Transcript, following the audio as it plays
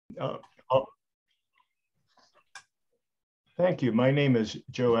Uh, oh, thank you. My name is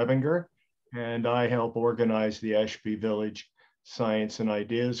Joe Ebinger, and I help organize the Ashby Village Science and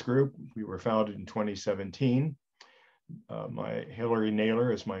Ideas Group. We were founded in 2017. Hillary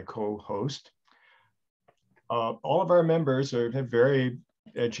Naylor is my co-host. All of our members have very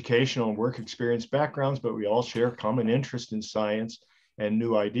educational and work experience backgrounds, but we all share common interest in science and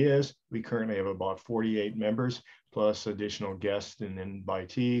new ideas. We currently have about 48 members, plus additional guests and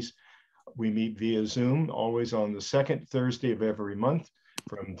invitees. We meet via Zoom, always on the second Thursday of every month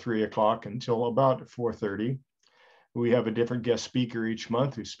from 3 o'clock until about 4:30. We have a different guest speaker each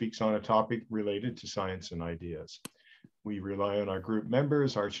month who speaks on a topic related to science and ideas. We rely on our group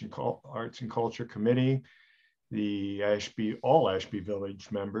members, Arts and Culture Committee, the all Ashby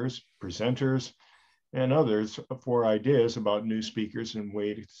Village members, presenters, and others for ideas about new speakers and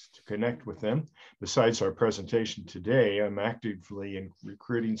ways to connect with them. Besides our presentation today, I'm actively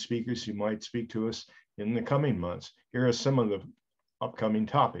recruiting speakers who might speak to us in the coming months. Here are some of the upcoming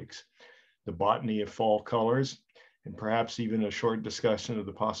topics: the botany of fall colors, and perhaps even a short discussion of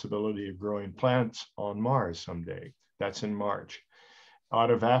the possibility of growing plants on Mars someday. That's in March. Out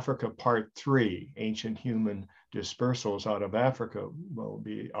of Africa, Part 3, Ancient Human Dispersals Out of Africa, will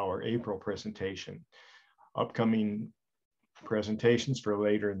be our April presentation. Upcoming presentations for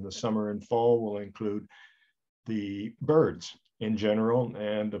later in the summer and fall will include the birds in general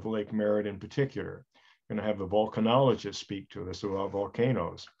and of Lake Merritt in particular. We're going to have a volcanologist speak to us about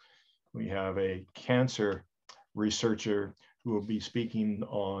volcanoes. We have a cancer researcher who will be speaking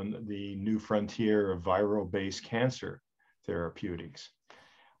on the new frontier of viral-based cancer therapeutics.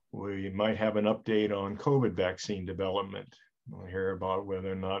 We might have an update on COVID vaccine development. We'll hear about whether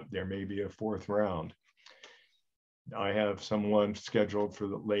or not there may be a fourth round. I have someone scheduled for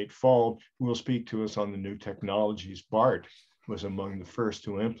the late fall who will speak to us on the new technologies. BART was among the first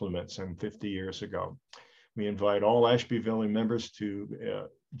to implement some 50 years ago. We invite all Ashby Village members to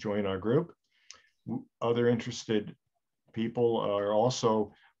join our group. Other interested people are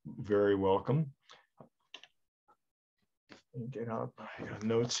also very welcome. Get out my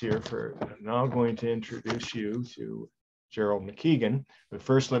notes here I'm now going to introduce you to Gerald McKeegan. But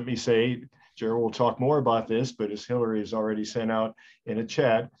first, let me say, Gerald will talk more about this, but as Hillary has already sent out in a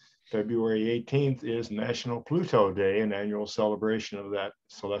chat, February 18th is National Pluto Day, an annual celebration of that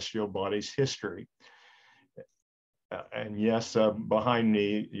celestial body's history. And yes, behind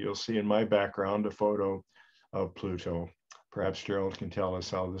me, you'll see in my background a photo of Pluto. Perhaps Gerald can tell us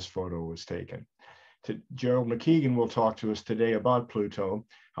how this photo was taken. Gerald McKeegan will talk to us today about Pluto,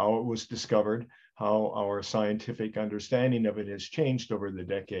 how it was discovered, how our scientific understanding of it has changed over the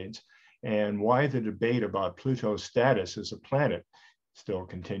decades, and why the debate about Pluto's status as a planet still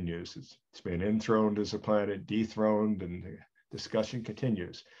continues. It's been enthroned as a planet, dethroned, and the discussion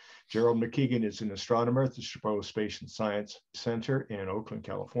continues. Gerald McKeegan is an astronomer at the Chabot Space Science Center in Oakland,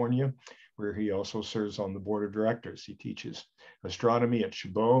 California, where he also serves on the board of directors. He teaches astronomy at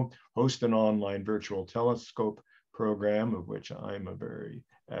Chabot, hosts an online virtual telescope program, of which I'm a very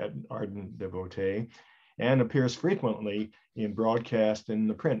ardent devotee, and appears frequently in broadcast and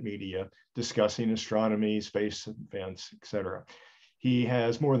the print media, discussing astronomy, space events, etc. He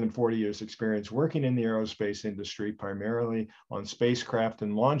has more than 40 years experience working in the aerospace industry, primarily on spacecraft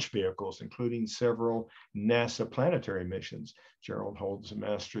and launch vehicles, including several NASA planetary missions. Gerald holds a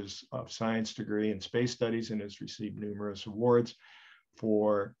Master's of Science degree in Space Studies and has received numerous awards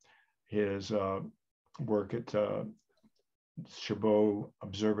for his work at Chabot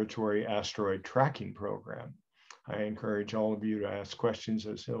Observatory Asteroid Tracking Program. I encourage all of you to ask questions,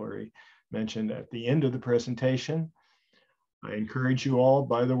 as Hillary mentioned at the end of the presentation. I encourage you all,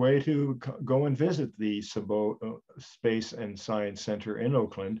 by the way, to go and visit the Chabot Space and Science Center in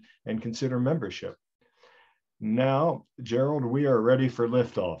Oakland and consider membership. Now, Gerald, we are ready for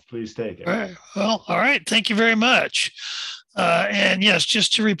liftoff. Please take it. All right. Well, all right. Thank you very much. And yes,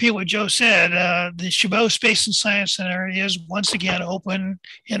 just to repeat what Joe said, the Chabot Space and Science Center is once again open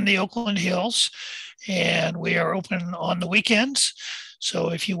in the Oakland Hills, and we are open on the weekends.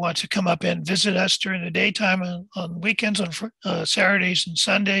 So if you want to come up and visit us during the daytime and on weekends, on Saturdays and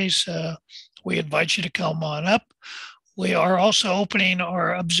Sundays, we invite you to come on up. We are also opening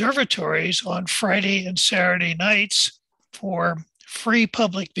our observatories on Friday and Saturday nights for free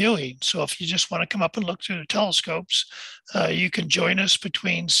public viewing. So if you just want to come up and look through the telescopes, you can join us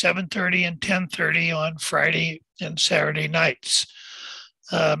between 7:30 and 10:30 on Friday and Saturday nights.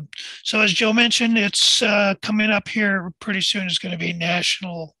 So as Joe mentioned, it's coming up here pretty soon. It's going to be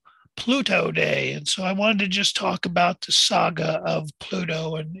National Pluto Day. And so I wanted to just talk about the saga of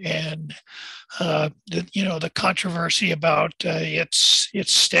Pluto and the controversy about its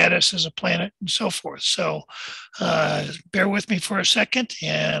status as a planet and so forth. So bear with me for a second,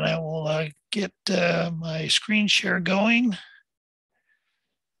 and I will get my screen share going.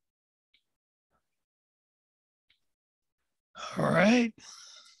 All right.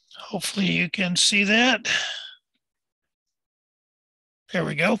 Hopefully you can see that. There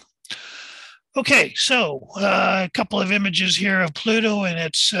we go. Okay, so a couple of images here of Pluto and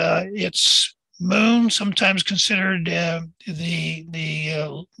its moon, sometimes considered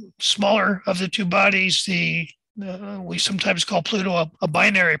the smaller of the two bodies. We sometimes call Pluto a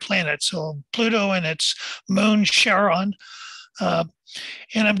binary planet. So Pluto and its moon Charon.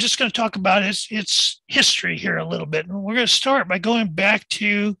 And I'm just going to talk about its history here a little bit. And we're going to start by going back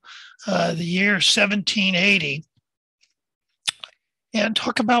to the year 1780 and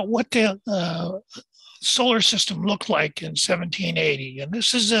talk about what the solar system looked like in 1780. And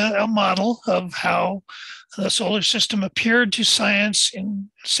this is a model of how the solar system appeared to science in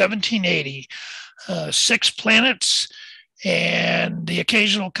 1780. 6 planets and the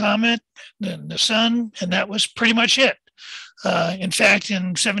occasional comet, and the sun, and that was pretty much it. In fact, in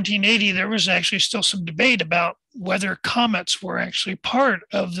 1780, there was actually still some debate about whether comets were actually part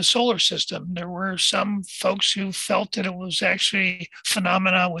of the solar system. There were some folks who felt that it was actually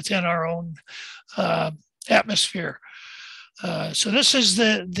phenomena within our own atmosphere. So this is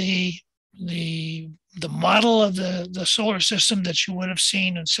the model of the solar system that you would have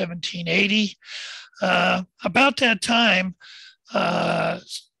seen in 1780. About that time,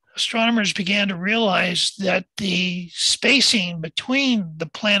 astronomers began to realize that the spacing between the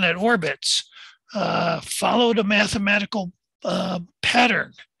planet orbits followed a mathematical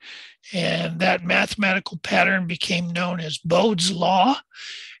pattern. And that mathematical pattern became known as Bode's law.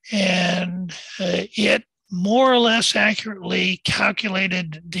 And it more or less accurately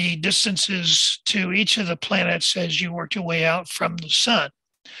calculated the distances to each of the planets as you worked your way out from the sun.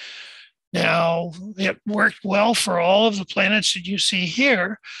 Now, it worked well for all of the planets that you see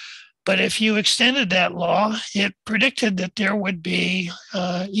here, but if you extended that law, it predicted that there would be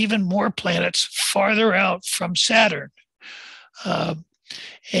even more planets farther out from Saturn.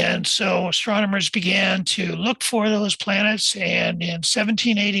 And so astronomers began to look for those planets, and in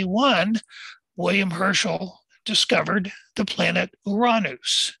 1781, William Herschel discovered the planet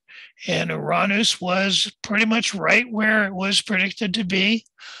Uranus. And Uranus was pretty much right where it was predicted to be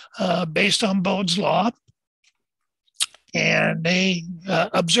based on Bode's law. And they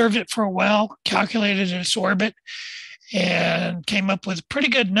observed it for a while, calculated its orbit, and came up with a pretty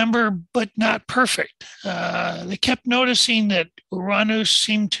good number, but not perfect. They kept noticing that Uranus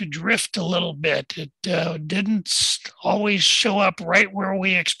seemed to drift a little bit. It didn't always show up right where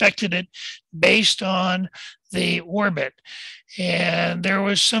we expected it based on the orbit. And there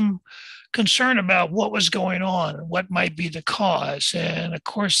was some concern about what was going on and what might be the cause. And of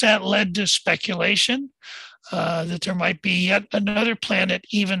course, that led to speculation that there might be yet another planet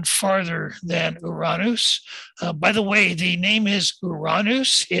even farther than Uranus. By the way, the name is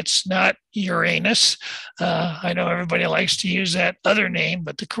Uranus. It's not Uranus. I know everybody likes to use that other name,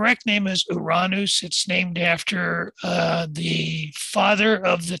 but the correct name is Uranus. It's named after the father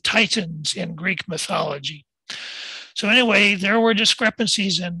of the Titans in Greek mythology. So anyway, there were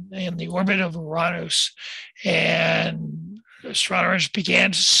discrepancies in the orbit of Uranus, and astronomers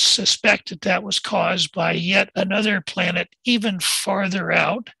began to suspect that that was caused by yet another planet even farther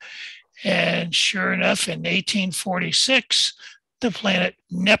out. And sure enough, in 1846, the planet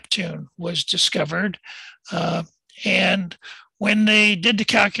Neptune was discovered. And when they did the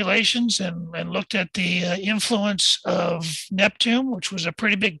calculations and looked at the influence of Neptune, which was a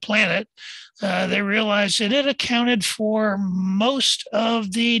pretty big planet, they realized that it accounted for most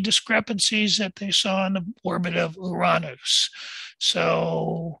of the discrepancies that they saw in the orbit of Uranus.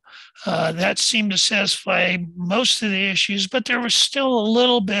 So that seemed to satisfy most of the issues, but there was still a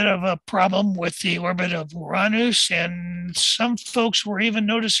little bit of a problem with the orbit of Uranus, and some folks were even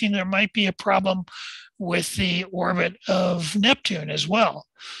noticing there might be a problem with the orbit of Neptune as well.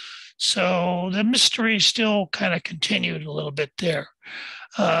 So the mystery still kind of continued a little bit there.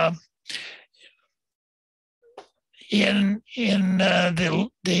 In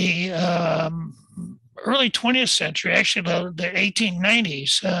the early 20th century, actually the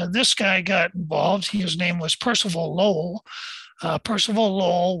 1890s, this guy got involved. His name was Percival Lowell. Percival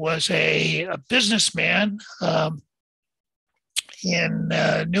Lowell was a businessman in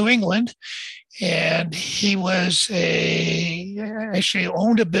New England, And he actually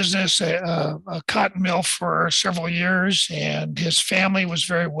owned a business, a cotton mill for several years, and his family was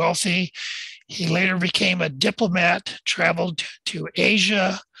very wealthy. He later became a diplomat, traveled to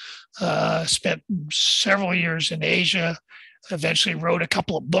Asia, spent several years in Asia, eventually wrote a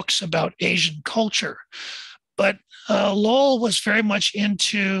couple of books about Asian culture. But Lowell was very much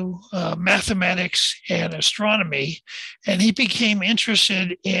into mathematics and astronomy, and he became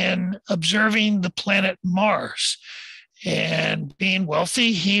interested in observing the planet Mars. And being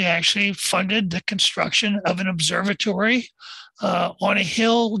wealthy, he actually funded the construction of an observatory on a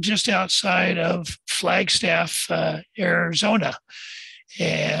hill just outside of Flagstaff, Arizona.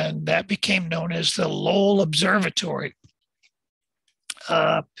 And that became known as the Lowell Observatory.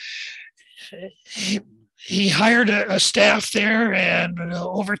 He hired a staff there, and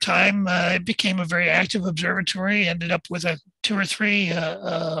over time, it became a very active observatory. Ended up with 2 or 3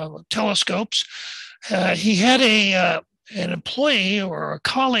 telescopes. He had an employee or a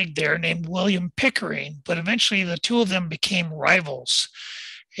colleague there named William Pickering, but eventually the two of them became rivals.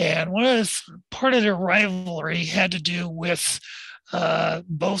 And part of their rivalry had to do with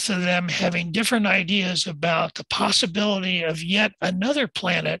both of them having different ideas about the possibility of yet another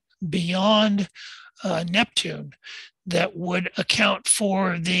planet beyond Neptune that would account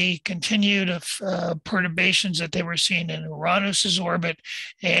for the continued perturbations that they were seeing in Uranus's orbit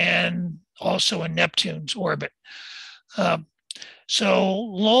and also in Neptune's orbit. So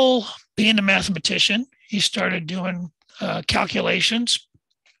Lowell, being a mathematician, he started doing calculations.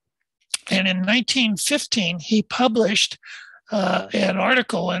 And in 1915, he published an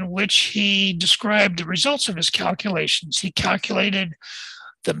article in which he described the results of his calculations. He calculated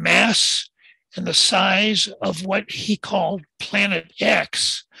the mass and the size of what he called Planet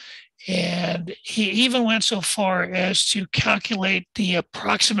X. And he even went so far as to calculate the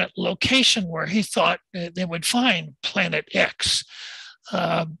approximate location where he thought they would find Planet X.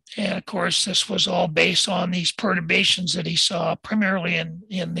 And of course, this was all based on these perturbations that he saw primarily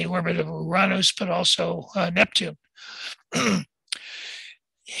in the orbit of Uranus, but also Neptune.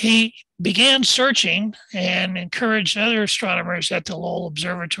 He began searching and encouraged other astronomers at the Lowell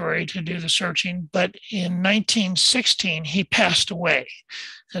Observatory to do the searching, but in 1916, he passed away.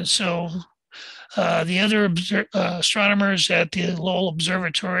 And so the other astronomers at the Lowell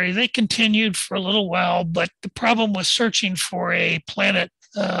Observatory, they continued for a little while, but the problem with searching for a planet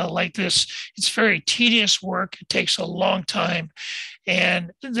like this, it's very tedious work. It takes a long time.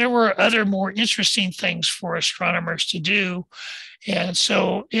 And there were other more interesting things for astronomers to do. And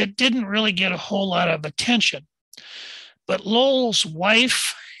so it didn't really get a whole lot of attention. But Lowell's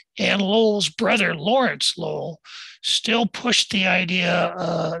wife and Lowell's brother, Lawrence Lowell, still pushed the idea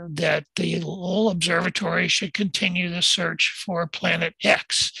that the Lowell Observatory should continue the search for Planet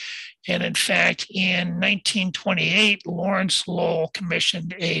X. And in fact, in 1928, Lawrence Lowell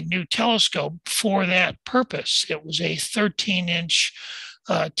commissioned a new telescope for that purpose. It was a 13-inch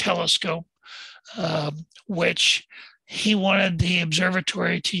telescope, which he wanted the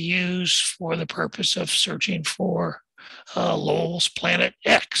observatory to use for the purpose of searching for Lowell's Planet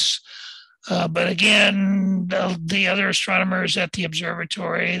X. But again, the other astronomers at the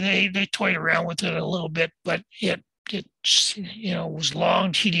observatory, they toyed around with it a little bit, but it was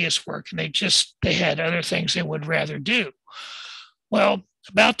long, tedious work, and they had other things they would rather do. Well,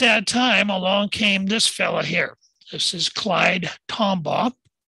 about that time, along came this fella here. This is Clyde Tombaugh.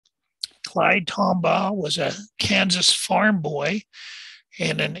 Clyde Tombaugh was a Kansas farm boy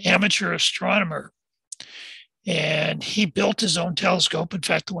and an amateur astronomer. And he built his own telescope. In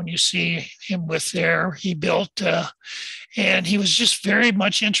fact, the one you see him with there, he built, and he was just very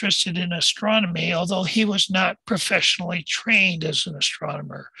much interested in astronomy, although he was not professionally trained as an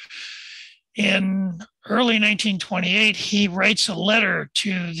astronomer. In early 1928, he writes a letter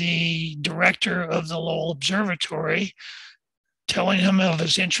to the director of the Lowell Observatory, telling him of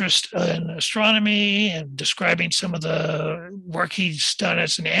his interest in astronomy and describing some of the work he's done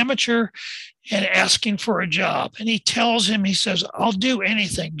as an amateur and asking for a job. And he tells him, he says, I'll do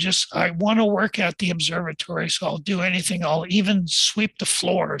anything. I want to work at the observatory, so I'll do anything. I'll even sweep the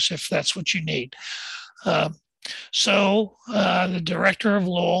floors if that's what you need. So the director of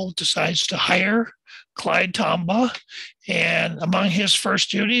Lowell decides to hire Clyde Tombaugh. And among his first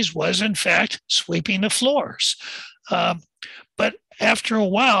duties was, in fact, sweeping the floors. But after a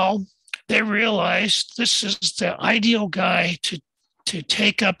while, they realized this is the ideal guy to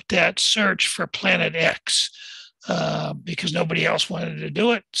take up that search for Planet X because nobody else wanted to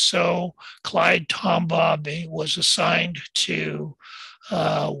do it. So Clyde Tombaugh was assigned to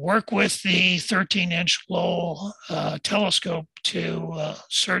work with the 13-inch Lowell telescope to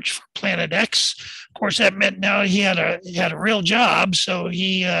search for Planet X. Of course, that meant now he had a real job, so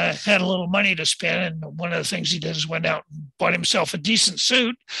he had a little money to spend. And one of the things he did is went out and bought himself a decent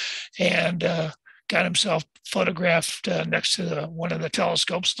suit and got himself photographed next to one of the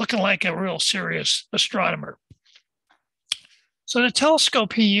telescopes, looking like a real serious astronomer. So the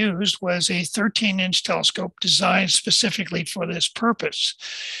telescope he used was a 13-inch telescope designed specifically for this purpose.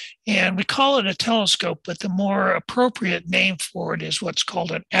 And we call it a telescope, but the more appropriate name for it is what's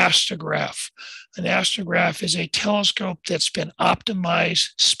called an astrograph. An astrograph is a telescope that's been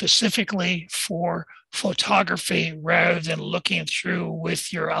optimized specifically for photography rather than looking through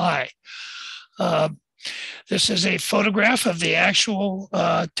with your eye. This is a photograph of the actual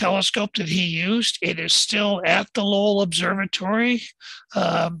telescope that he used. It is still at the Lowell Observatory.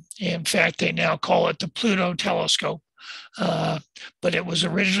 In fact, they now call it the Pluto telescope. But it was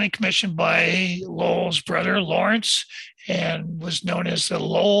originally commissioned by Lowell's brother, Lawrence, and was known as the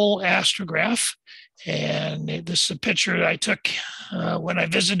Lowell Astrograph. And this is a picture that I took when I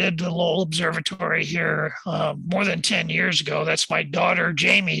visited the Lowell Observatory here more than 10 years ago. That's my daughter,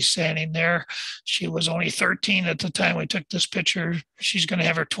 Jamie, standing there. She was only 13 at the time we took this picture. She's going to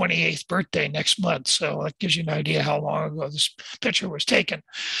have her 28th birthday next month. So that gives you an idea how long ago this picture was taken.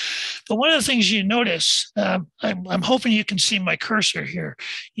 But one of the things you notice, I'm hoping you can see my cursor here.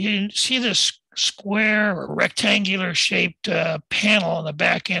 You see this square or rectangular shaped panel on the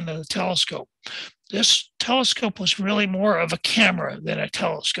back end of the telescope. This telescope was really more of a camera than a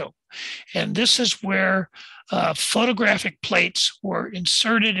telescope. And this is where photographic plates were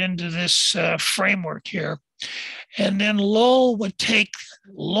inserted into this framework here. And then Lowell would take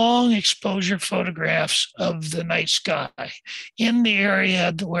long exposure photographs of the night sky in the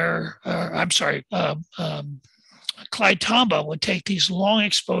area where, Clyde Tombaugh would take these long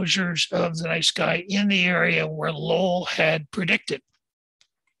exposures of the night sky in the area where Lowell had predicted.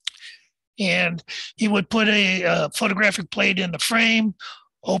 And he would put a photographic plate in the frame,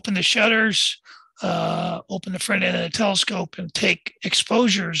 open the shutters, open the front end of the telescope, and take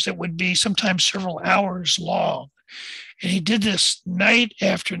exposures that would be sometimes several hours long. And he did this night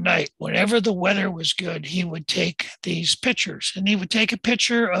after night. Whenever the weather was good, he would take these pictures. And he would take a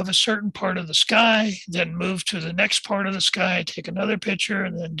picture of a certain part of the sky, then move to the next part of the sky, take another picture,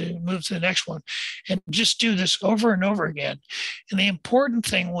 and then move to the next one, and just do this over and over again. And the important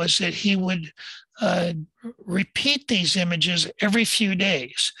thing was that he would repeat these images every few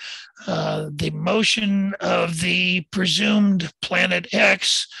days. The motion of the presumed planet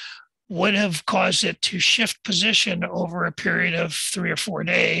X would have caused it to shift position over a period of 3 or 4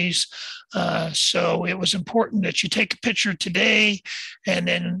 days. So it was important that you take a picture today and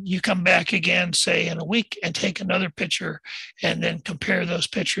then you come back again, say in a week, and take another picture and then compare those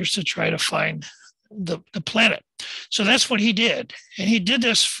pictures to try to find the planet. So that's what he did. And he did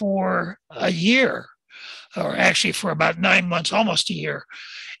this for a year, or actually for about 9 months, almost a year.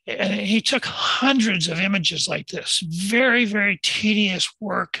 And he took hundreds of images like this. Very, very tedious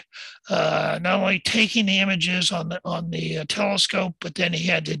work. Not only taking the images on the telescope, but then he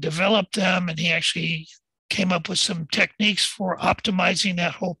had to develop them, and he actually came up with some techniques for optimizing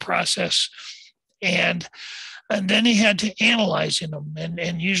that whole process. And then he had to analyze them.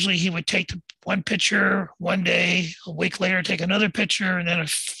 And usually he would take one picture one day, a week later, take another picture, and then a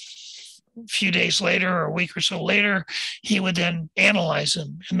few days later or a week or so later, he would then analyze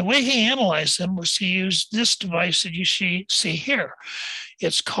them. And the way he analyzed them was to use this device that you see here.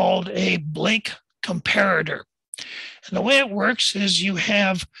 It's called a blink comparator. And the way it works is you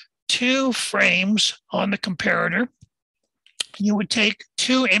have 2 frames on the comparator. You would take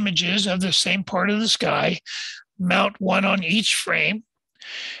 2 images of the same part of the sky, mount one on each frame,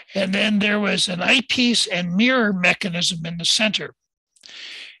 and then there was an eyepiece and mirror mechanism in the center.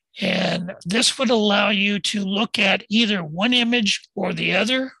 And this would allow you to look at either one image or the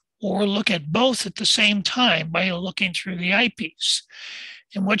other, or look at both at the same time by looking through the eyepiece.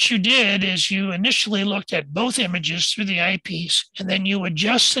 And what you did is you initially looked at both images through the eyepiece, and then you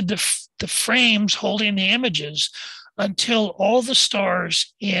adjusted the frames holding the images until all the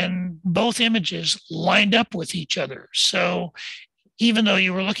stars in both images lined up with each other. So even though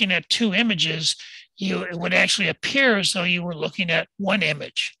you were looking at 2 images, it would actually appear as though you were looking at one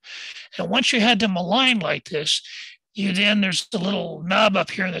image. And once you had them aligned like this, there's the little knob up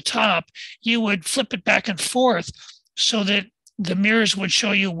here at the top, you would flip it back and forth so that the mirrors would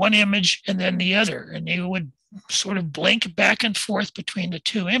show you one image and then the other. And you would sort of blink back and forth between the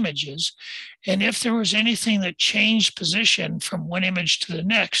 2 images. And if there was anything that changed position from one image to the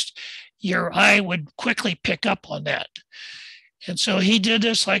next, your eye would quickly pick up on that. And so he did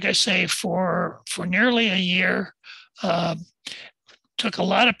this, like I say, for nearly a year. Took a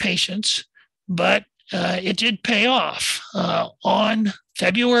lot of patience, but it did pay off. On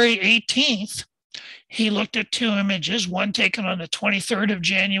February 18th, he looked at two images, one taken on the 23rd of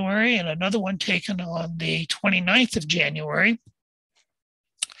January and another one taken on the 29th of January.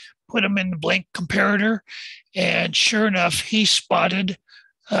 Put them in the blink comparator, and sure enough, he spotted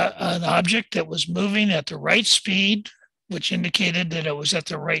an object that was moving at the right speed, which indicated that it was at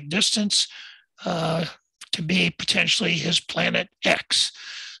the right distance to be potentially his planet X.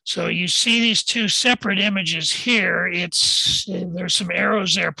 So you see these two separate images here. There's some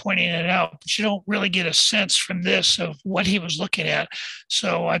arrows there pointing it out, but you don't really get a sense from this of what he was looking at.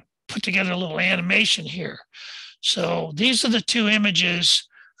 So I put together a little animation here. So these are the two images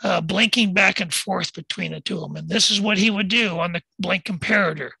blinking back and forth between the two of them. And this is what he would do on the blink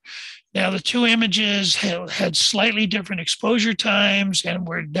comparator. Now, the two images had slightly different exposure times and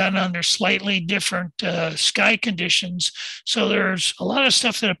were done under slightly different sky conditions. So there's a lot of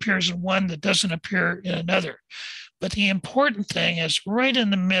stuff that appears in one that doesn't appear in another. But the important thing is right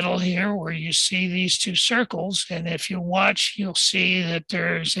in the middle here where you see these two circles. And if you watch, you'll see that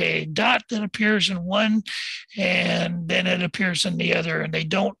there's a dot that appears in one and then it appears in the other. And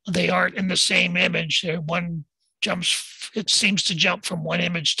they aren't in the same image. One jumps, it seems to jump from one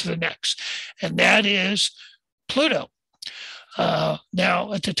image to the next. And that is Pluto.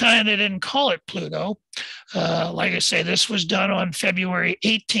 Now, at the time, they didn't call it Pluto. Like I say, this was done on February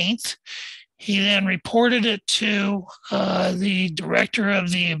 18th. He then reported it to the director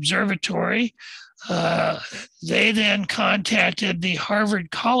of the observatory. They then contacted the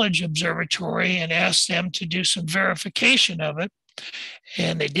Harvard College Observatory and asked them to do some verification of it.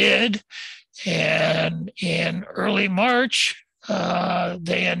 And they did. And in early March,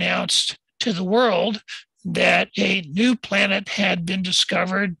 they announced to the world that a new planet had been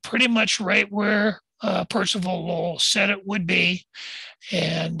discovered pretty much right where Percival Lowell said it would be.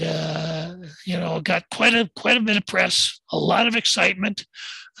 And, got quite a bit of press, a lot of excitement,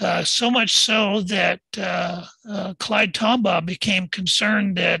 so much so that Clyde Tombaugh became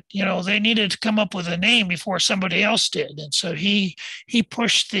concerned that, they needed to come up with a name before somebody else did. And so he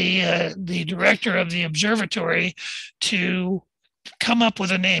pushed the director of the observatory to come up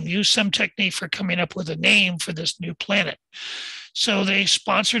with a name, use some technique for coming up with a name for this new planet. So they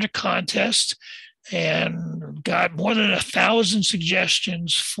sponsored a contest and got more than 1,000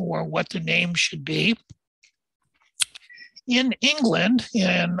 suggestions for what the name should be. In England,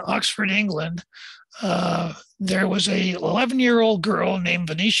 in Oxford, England, there was a 11-year-old girl named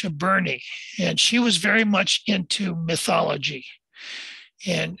Venetia Burney, and she was very much into mythology.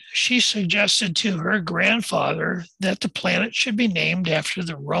 And she suggested to her grandfather that the planet should be named after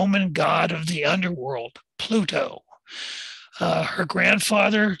the Roman god of the underworld, Pluto. Her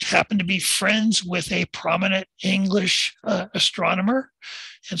grandfather happened to be friends with a prominent English astronomer.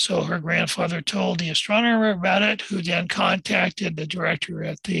 And so her grandfather told the astronomer about it, who then contacted the director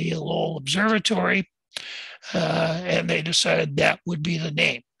at the Lowell Observatory, and they decided that would be the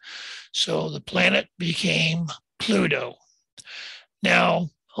name. So the planet became Pluto. Now,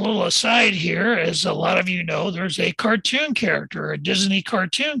 a little aside here, as a lot of you know, there's a cartoon character, a Disney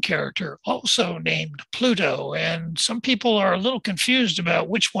cartoon character, also named Pluto. And some people are a little confused about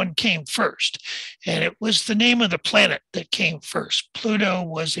which one came first. And it was the name of the planet that came first. Pluto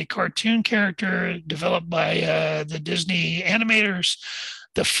was a cartoon character developed by the Disney animators.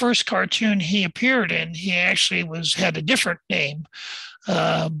 The first cartoon he appeared in, he actually had a different name.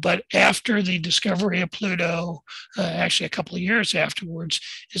 But after the discovery of Pluto, actually a couple of years afterwards,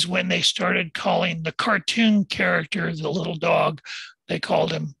 is when they started calling the cartoon character, the little dog, they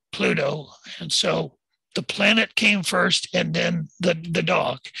called him Pluto. And so the planet came first and then the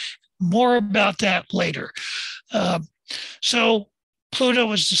dog. More about that later. So Pluto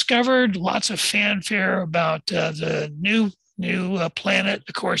was discovered, lots of fanfare about the new planet.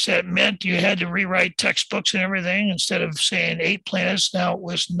 Of course, that meant you had to rewrite textbooks and everything. Instead of saying 8 planets, now it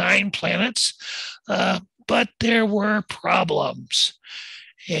was 9 planets. But there were problems.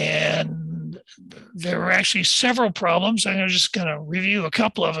 And there were actually several problems. I'm just going to review a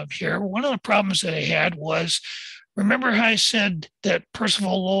couple of them here. One of the problems that I had was, remember how I said that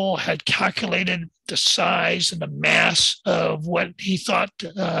Percival Lowell had calculated the size and the mass of what he thought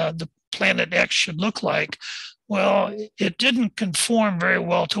the planet X should look like? Well, it didn't conform very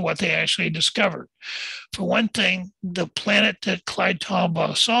well to what they actually discovered. For one thing, the planet that Clyde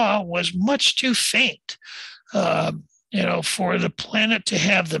Tombaugh saw was much too faint. For the planet to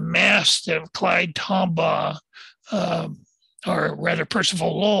have the mass that Clyde Tombaugh, or rather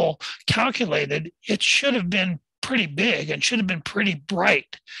Percival Lowell, calculated, it should have been pretty big and should have been pretty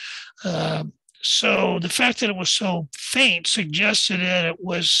bright. So the fact that it was so faint suggested that it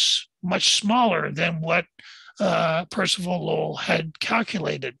was much smaller than what Percival Lowell had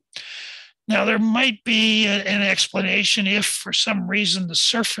calculated. Now, there might be an explanation if for some reason the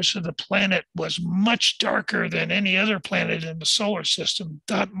surface of the planet was much darker than any other planet in the solar system.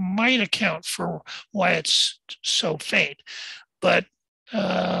 That might account for why it's so faint. But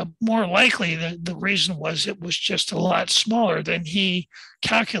more likely, the reason was it was just a lot smaller than he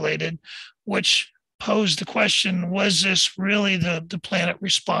calculated, which posed the question, was this really the planet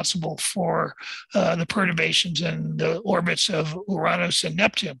responsible for the perturbations in the orbits of Uranus and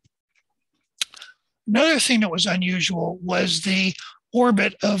Neptune? Another thing that was unusual was the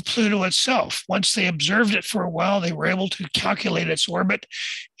orbit of Pluto itself. Once they observed it for a while, they were able to calculate its orbit,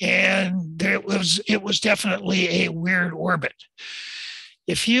 and it was definitely a weird orbit.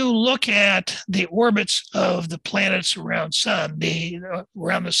 If you look at the orbits of the planets around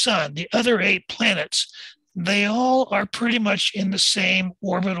the sun, the other 8 planets, they all are pretty much in the same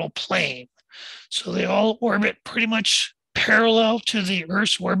orbital plane. So they all orbit pretty much parallel to the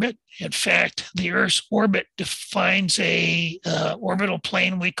Earth's orbit. In fact, the Earth's orbit defines a orbital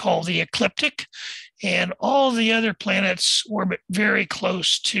plane we call the ecliptic, and all the other planets orbit very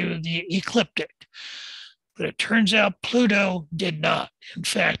close to the ecliptic. But it turns out Pluto did not. In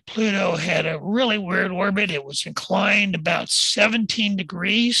fact, Pluto had a really weird orbit. It was inclined about 17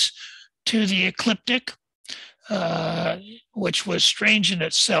 degrees to the ecliptic, which was strange in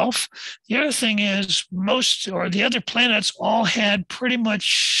itself. The other thing is the other planets all had pretty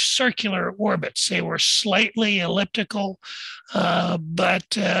much circular orbits. They were slightly elliptical,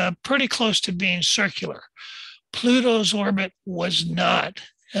 but pretty close to being circular. Pluto's orbit was not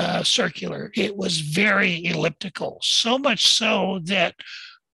circular. It was very elliptical, so much so that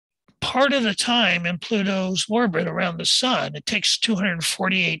part of the time in Pluto's orbit around the sun, it takes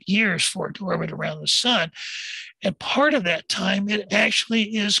 248 years for it to orbit around the sun. And part of that time, it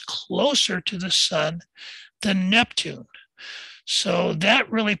actually is closer to the sun than Neptune. So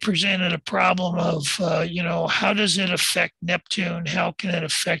that really presented a problem of, how does it affect Neptune? How can it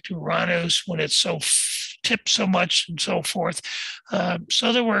affect Uranus when it's so tipped so much and so forth?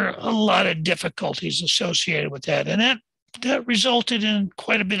 So there were a lot of difficulties associated with that. And that resulted in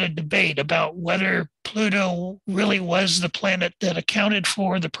quite a bit of debate about whether Pluto really was the planet that accounted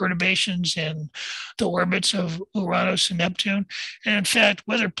for the perturbations in the orbits of Uranus and Neptune, and in fact,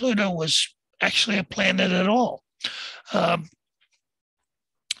 whether Pluto was actually a planet at all.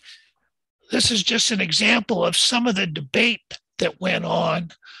 This is just an example of some of the debate that went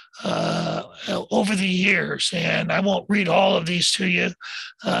on over the years, and I won't read all of these to you,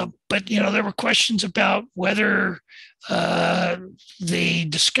 but there were questions about whether the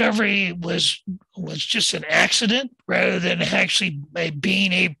discovery was just an accident rather than actually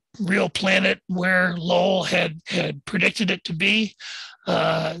being a real planet where Lowell had predicted it to be.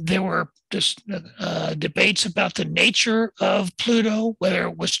 There were just debates about the nature of Pluto, whether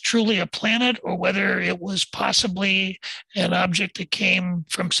it was truly a planet or whether it was possibly an object that came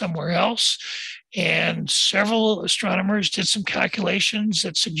from somewhere else. And several astronomers did some calculations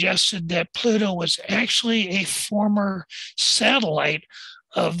that suggested that Pluto was actually a former satellite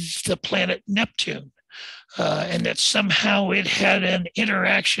of the planet Neptune, and that somehow it had an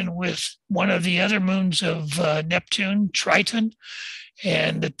interaction with one of the other moons of Neptune, Triton,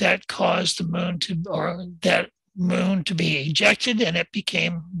 and that caused that moon to be ejected, and it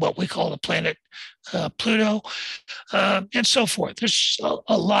became what we call the planet Pluto, and so forth. There's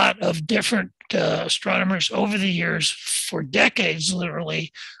a lot of different astronomers over the years, for decades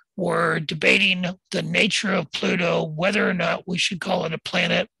literally, were debating the nature of Pluto, whether or not we should call it a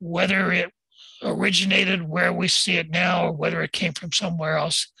planet, whether it originated where we see it now or whether it came from somewhere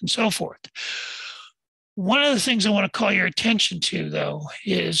else, and so forth. One of the things I want to call your attention to, though,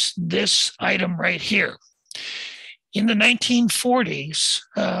 is this item right here. In the 1940s,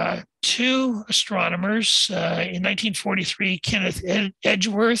 2 astronomers, in 1943, Kenneth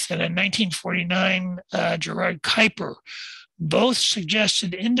Edgeworth, and in 1949, Gerard Kuiper, both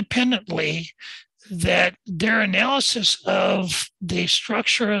suggested independently that their analysis of the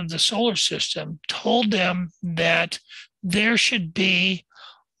structure of the solar system told them that there should be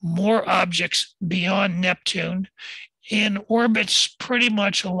more objects beyond Neptune in orbits pretty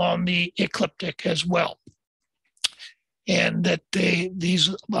much along the ecliptic as well. And that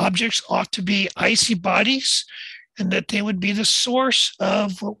these objects ought to be icy bodies, and that they would be the source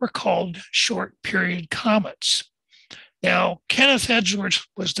of what were called short period comets. Now, Kenneth Edgeworth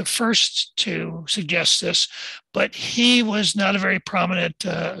was the first to suggest this, but he was not a very prominent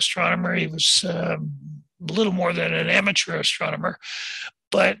astronomer. He was little more than an amateur astronomer.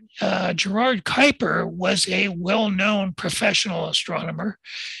 But Gerard Kuiper was a well-known professional astronomer.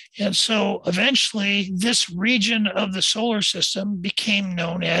 And so eventually this region of the solar system became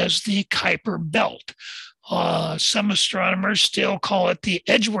known as the Kuiper Belt. Some astronomers still call it the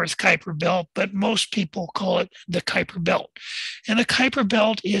Edgeworth-Kuiper Belt, but most people call it the Kuiper Belt. And the Kuiper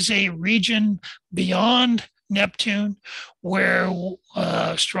Belt is a region beyond Neptune, where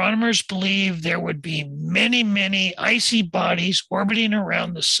astronomers believe there would be many, many icy bodies orbiting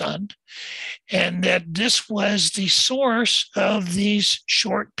around the sun, and that this was the source of these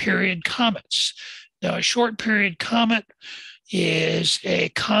short period comets. Now, a short period comet is a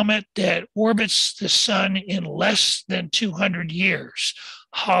comet that orbits the sun in less than 200 years.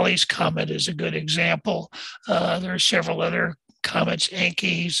 Halley's Comet is a good example. There are several other comets,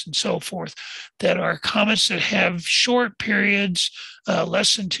 Encke's and so forth, that are comets that have short periods,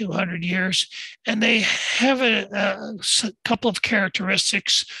 less than 200 years, and they have a couple of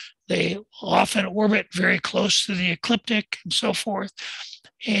characteristics. They often orbit very close to the ecliptic and so forth.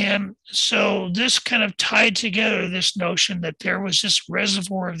 And so this kind of tied together this notion that there was this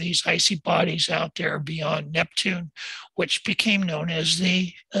reservoir of these icy bodies out there beyond Neptune, which became known as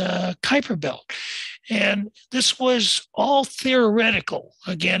the Kuiper Belt. And this was all theoretical.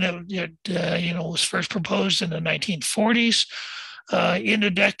 Again, it was first proposed in the 1940s. In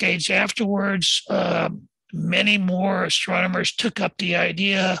the decades afterwards, many more astronomers took up the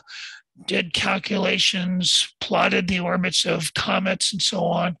idea, did calculations, plotted the orbits of comets and so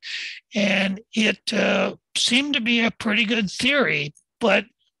on. And it seemed to be a pretty good theory, but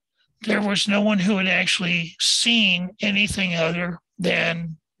there was no one who had actually seen anything other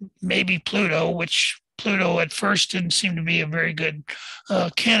than maybe Pluto, which Pluto at first didn't seem to be a very good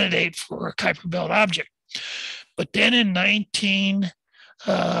candidate for a Kuiper Belt object. But then in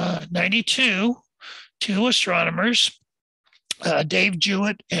 1992, two astronomers, Dave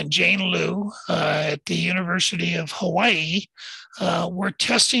Jewett and Jane Liu at the University of Hawaii, were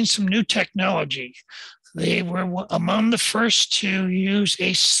testing some new technology. They were among the first to use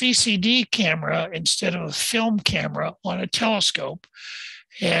a CCD camera instead of a film camera on a telescope.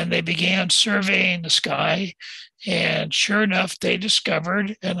 And they began surveying the sky. And sure enough, they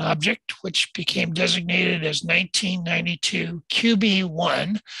discovered an object which became designated as 1992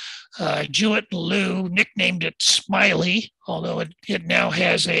 QB1. Jewett and Liu nicknamed it Smiley, although it now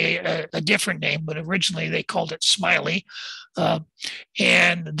has a different name, but originally they called it Smiley.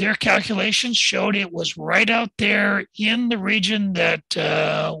 And their calculations showed it was right out there in the region that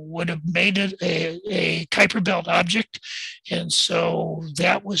would have made it a Kuiper Belt object. And so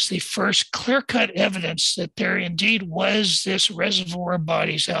that was the first clear-cut evidence that there indeed was this reservoir of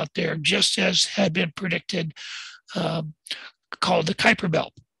bodies out there, just as had been predicted, called the Kuiper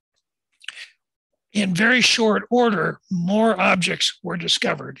Belt. In very short order, more objects were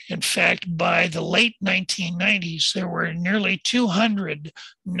discovered. In fact, by the late 1990s, there were nearly 200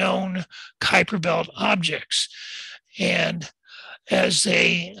 known Kuiper Belt objects. And as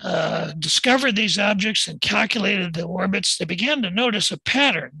they discovered these objects and calculated the orbits, they began to notice a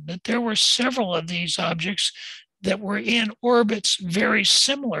pattern, that there were several of these objects that were in orbits very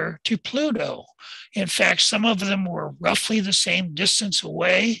similar to Pluto. In fact, some of them were roughly the same distance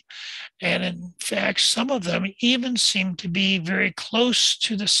away. And in fact, some of them even seemed to be very close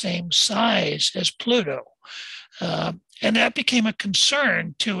to the same size as Pluto. And that became a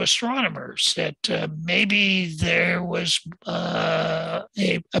concern to astronomers, that maybe there was a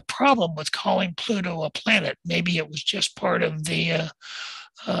problem with calling Pluto a planet. Maybe it was just part of the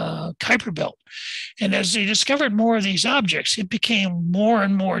Kuiper Belt. And as they discovered more of these objects, it became more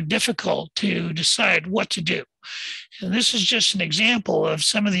and more difficult to decide what to do. And this is just an example of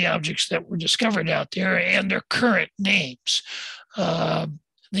some of the objects that were discovered out there and their current names.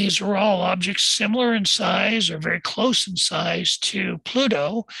 These are all objects similar in size or very close in size to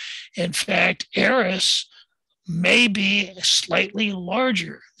Pluto. In fact, Eris may be slightly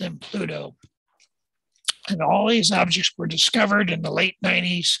larger than Pluto. And all these objects were discovered in the late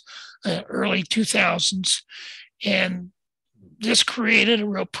 90s, early 2000s. And this created a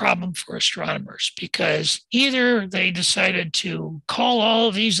real problem for astronomers, because either they decided to call all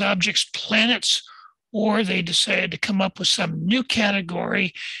of these objects planets, or they decided to come up with some new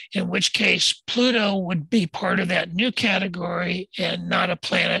category, in which case Pluto would be part of that new category and not a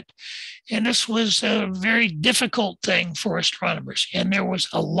planet. And this was a very difficult thing for astronomers. And there was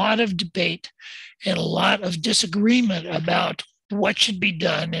a lot of debate and a lot of disagreement about what should be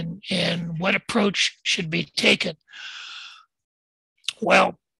done and what approach should be taken.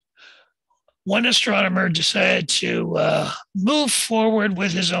 Well, one astronomer decided to move forward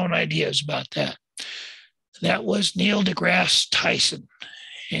with his own ideas about that. That was Neil deGrasse Tyson.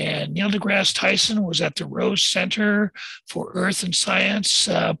 And Neil deGrasse Tyson was at the Rose Center for Earth and Science,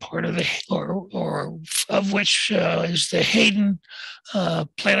 part of the, or of which is the Hayden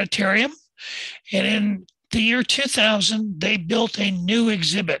Planetarium. And in the year 2000, they built a new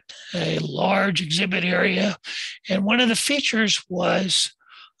exhibit, a large exhibit area. And one of the features was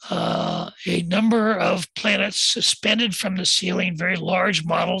a number of planets suspended from the ceiling, very large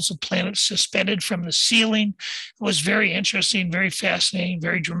models of planets suspended from the ceiling. It was very interesting, very fascinating,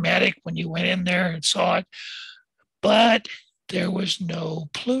 very dramatic when you went in there and saw it. But there was no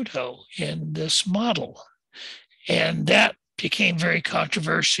Pluto in this model. And that became very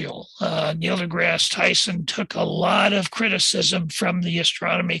controversial. Neil deGrasse Tyson took a lot of criticism from the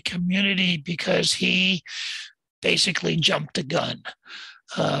astronomy community because he basically jumped the gun.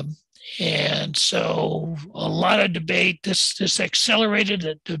 And so a lot of debate, this accelerated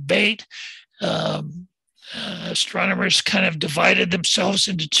the debate. Astronomers kind of divided themselves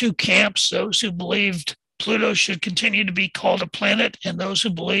into two camps, those who believed Pluto should continue to be called a planet, and those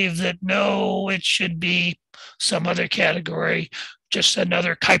who believe that no, it should be some other category, just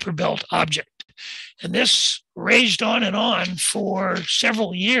another Kuiper Belt object. And this raged on and on for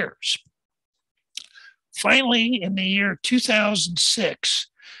several years. Finally, in the year 2006,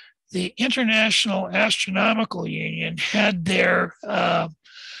 the International Astronomical Union had their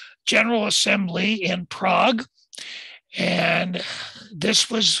General Assembly in Prague. And this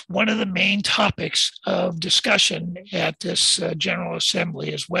was one of the main topics of discussion at this General Assembly,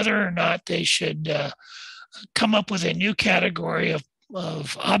 is whether or not they should come up with a new category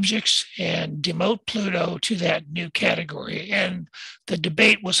of objects and demote Pluto to that new category. And the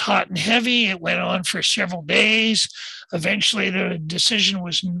debate was hot and heavy. It went on for several days. Eventually, the decision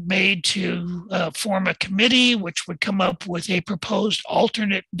was made to form a committee which would come up with a proposed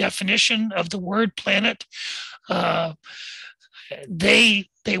alternate definition of the word planet.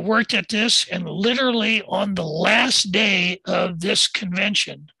 They worked at this, and literally on the last day of this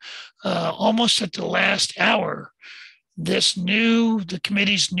convention, almost at the last hour, the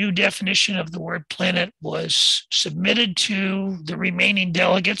committee's new definition of the word planet was submitted to the remaining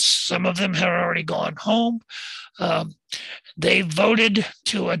delegates. Some of them had already gone home. They voted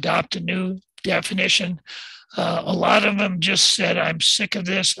to adopt a new definition. A lot of them just said, I'm sick of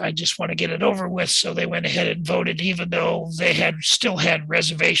this. I just want to get it over with. So they went ahead and voted, even though they still had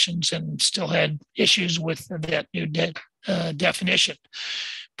reservations and still had issues with that new definition.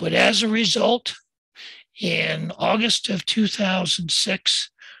 But as a result, in August of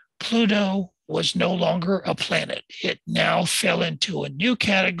 2006, Pluto was no longer a planet. It now fell into a new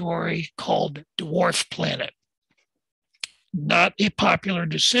category called dwarf planet. Not a popular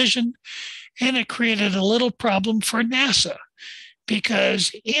decision, and it created a little problem for NASA,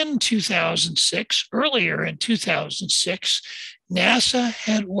 because in 2006, earlier in 2006, NASA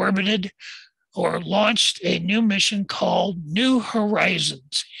had orbited or launched a new mission called New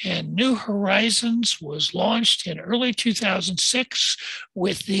Horizons. And New Horizons was launched in early 2006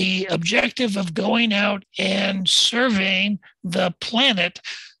 with the objective of going out and surveying the planet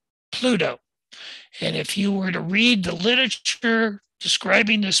Pluto. And if you were to read the literature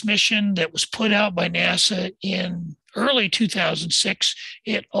describing this mission that was put out by NASA in early 2006,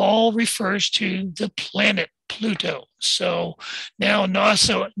 it all refers to the planet Pluto. So now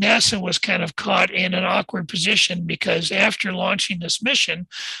NASA was kind of caught in an awkward position, because after launching this mission,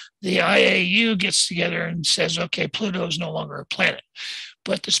 the IAU gets together and says, okay, Pluto is no longer a planet.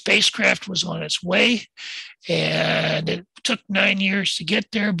 But the spacecraft was on its way, and it took 9 years to get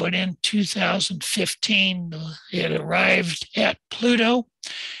there. But in 2015, it arrived at Pluto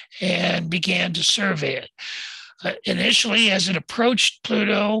and began to survey it. Initially, as it approached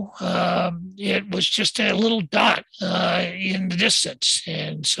Pluto, it was just a little dot in the distance.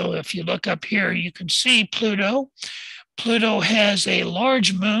 And so if you look up here, you can see Pluto. Pluto has a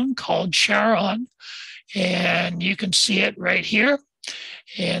large moon called Charon, and you can see it right here.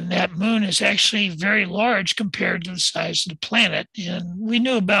 And that moon is actually very large compared to the size of the planet. And we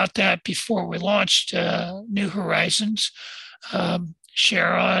knew about that before we launched New Horizons.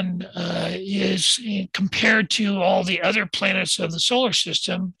 Charon is, compared to all the other planets of the solar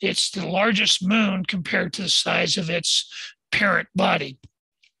system, it's the largest moon compared to the size of its parent body.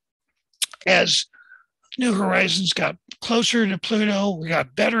 As New Horizons got closer to Pluto, we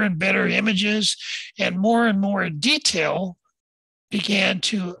got better and better images, and more detail began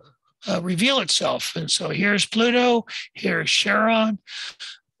to reveal itself. And so here's Pluto, here's Charon.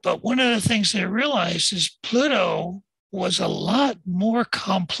 But one of the things they realized is Pluto was a lot more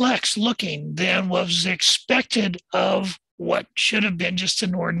complex looking than was expected of what should have been just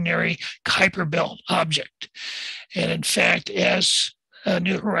an ordinary Kuiper Belt object. And in fact, as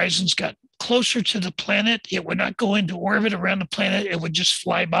New Horizons got closer to the planet, it would not go into orbit around the planet. It would just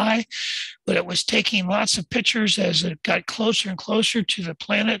fly by, but it was taking lots of pictures as it got closer and closer to the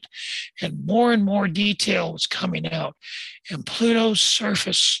planet, and more detail was coming out. And Pluto's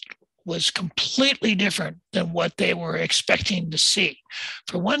surface was completely different than what they were expecting to see.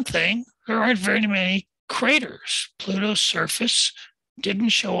 For one thing, there aren't very many craters. Pluto's surface didn't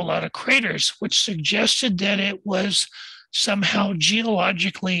show a lot of craters, which suggested that it was somehow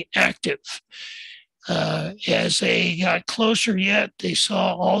geologically active. As they got closer yet, they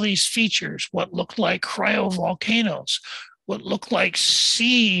saw all these features, what looked like cryovolcanoes, what looked like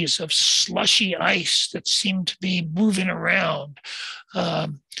seas of slushy ice that seemed to be moving around,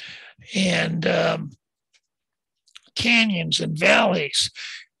 and canyons and valleys.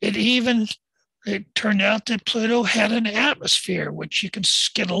 It turned out that Pluto had an atmosphere, which you can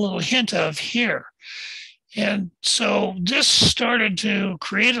get a little hint of here. And so this started to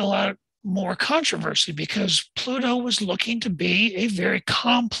create a lot more controversy because Pluto was looking to be a very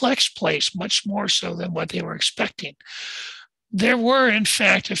complex place, much more so than what they were expecting. There were, in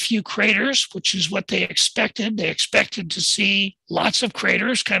fact, a few craters, which is what they expected. They expected to see lots of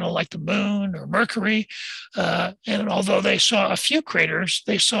craters, kind of like the moon or Mercury. And although they saw a few craters,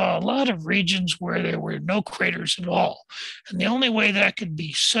 they saw a lot of regions where there were no craters at all. And the only way that could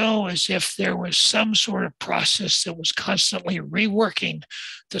be so is if there was some sort of process that was constantly reworking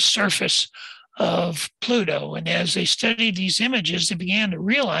the surface of Pluto. And as they studied these images, they began to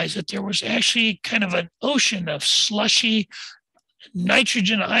realize that there was actually kind of an ocean of slushy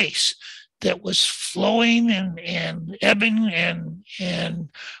nitrogen ice that was flowing and ebbing and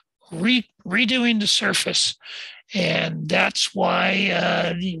redoing the surface. And that's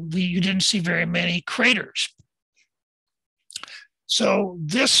why you didn't see very many craters. So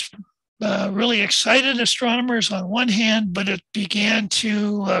this really excited astronomers on one hand, but it began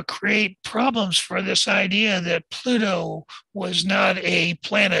to create problems for this idea that Pluto was not a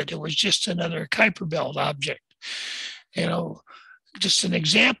planet. It was just another Kuiper Belt object. Just an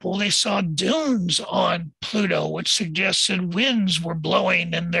example, they saw dunes on Pluto, which suggested winds were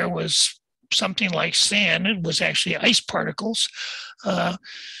blowing and there was something like sand. It was actually ice particles, and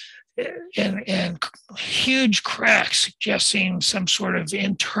huge cracks suggesting some sort of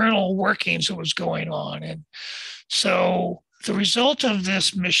internal workings that was going on. And so the result of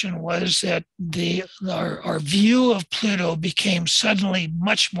this mission was that our view of Pluto became suddenly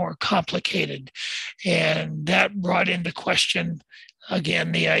much more complicated. And that brought into question,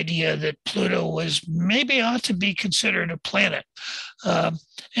 again, the idea that Pluto was maybe ought to be considered a planet.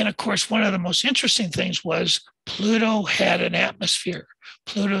 And of course, one of the most interesting things was Pluto had an atmosphere.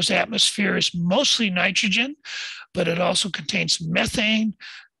 Pluto's atmosphere is mostly nitrogen, but it also contains methane,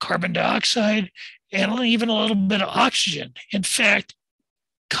 carbon dioxide, and even a little bit of oxygen. In fact,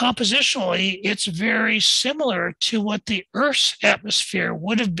 compositionally, it's very similar to what the Earth's atmosphere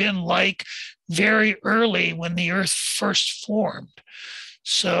would have been like very early when the Earth first formed.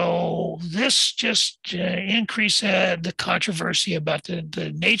 So this just increased the controversy about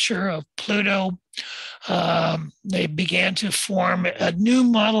the nature of Pluto. They began to form a new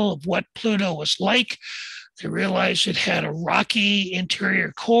model of what Pluto was like. They realized it had a rocky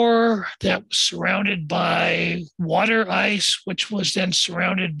interior core that was surrounded by water ice, which was then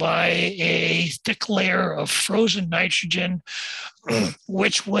surrounded by a thick layer of frozen nitrogen,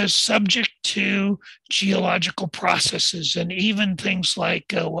 which was subject to geological processes and even things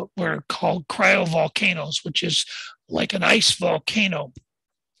like what were called cryovolcanoes, which is like an ice volcano.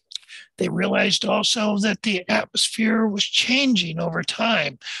 They realized also that the atmosphere was changing over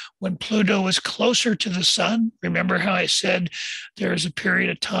time. When Pluto was closer to the sun, remember how I said there's a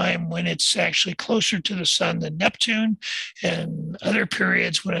period of time when it's actually closer to the sun than Neptune, and other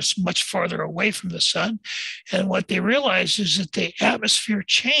periods when it's much farther away from the sun. And what they realized is that the atmosphere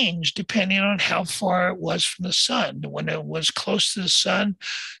changed depending on how far it was from the sun. When it was close to the sun,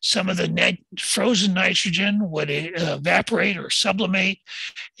 some of the frozen nitrogen would evaporate or sublimate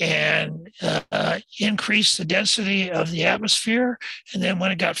and increase the density of the atmosphere. And then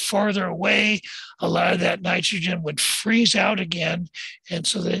when it got farther away, a lot of that nitrogen would freeze out again. And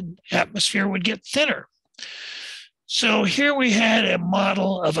so the atmosphere would get thinner. So here we had a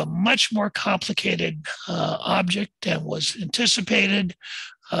model of a much more complicated object than was anticipated,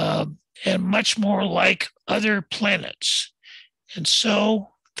 and much more like other planets. And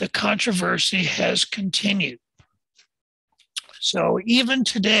so the controversy has continued. So even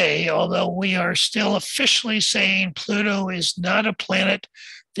today, although we are still officially saying Pluto is not a planet,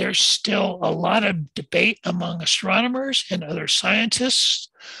 There's still a lot of debate among astronomers and other scientists.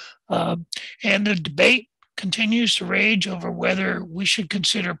 And the debate continues to rage over whether we should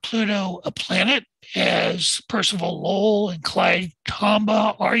consider Pluto a planet, as Percival Lowell and Clyde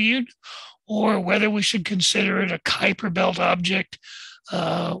Tombaugh argued, or whether we should consider it a Kuiper Belt object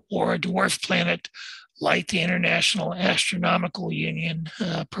or a dwarf planet like the International Astronomical Union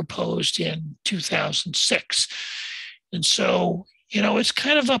proposed in 2006. And so, it's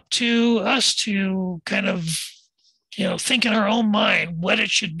kind of up to us to kind of, think in our own mind what it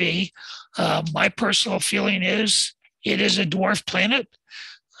should be. My personal feeling is it is a dwarf planet.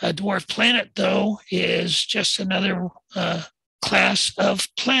 A dwarf planet, though, is just another class of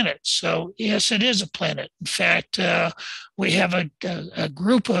planets. So, yes, it is a planet. In fact, we have a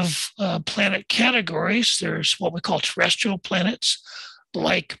group of planet categories. There's what we call terrestrial planets,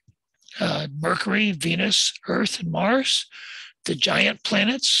 like Mercury, Venus, Earth, and Mars. The giant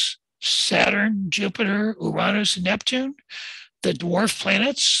planets, Saturn, Jupiter, Uranus, and Neptune. The dwarf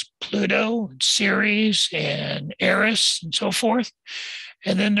planets, Pluto, Ceres, and Eris, and so forth.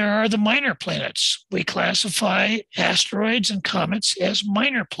 And then there are the minor planets. We classify asteroids and comets as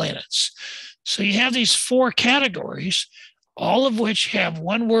minor planets. So you have these 4 categories, all of which have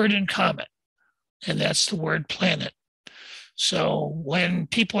one word in common, and that's the word planet. So when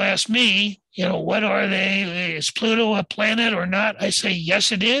people ask me, what are they? Is Pluto a planet or not? I say,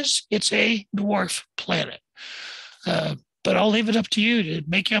 yes, it is. It's a dwarf planet. But I'll leave it up to you to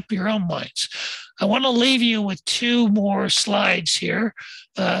make up your own minds. I want to leave you with 2 more slides here.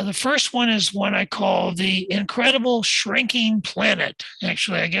 The first one is one I call the incredible shrinking planet.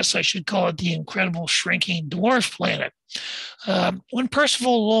 Actually, I guess I should call it the incredible shrinking dwarf planet. When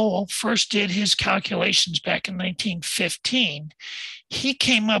Percival Lowell first did his calculations back in 1915, he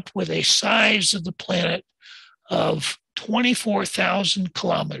came up with a size of the planet of 24,000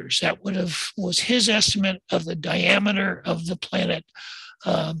 kilometers. That was his estimate of the diameter of the planet.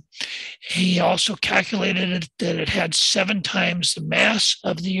 He also calculated that it had 7 times the mass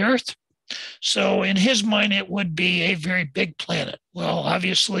of the Earth. So in his mind, it would be a very big planet. Well,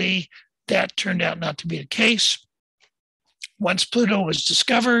 obviously, that turned out not to be the case. Once Pluto was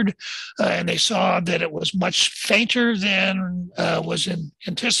discovered and they saw that it was much fainter than was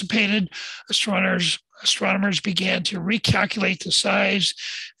anticipated, astronomers began to recalculate the size,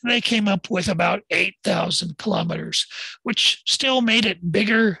 and they came up with about 8,000 kilometers, which still made it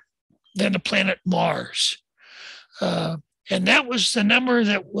bigger than the planet Mars. And that was the number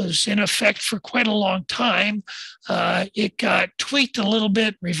that was in effect for quite a long time. It got tweaked a little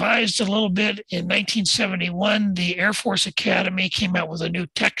bit, revised a little bit. In 1971, the Air Force Academy came out with a new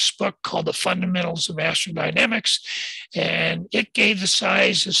textbook called The Fundamentals of Astrodynamics, and it gave the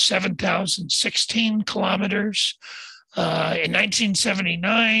size of 7,016 kilometers. In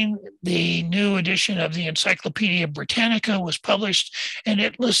 1979, the new edition of the Encyclopedia Britannica was published, and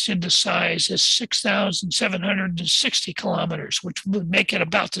it listed the size as 6,760 kilometers, which would make it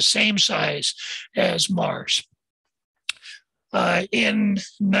about the same size as Mars. In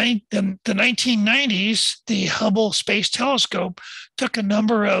the 1990s, the Hubble Space Telescope took a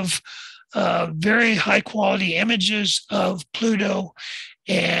number of very high quality images of Pluto.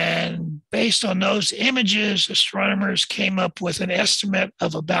 And based on those images, astronomers came up with an estimate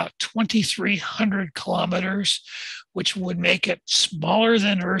of about 2,300 kilometers, which would make it smaller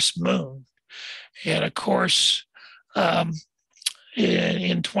than Earth's moon. And of course,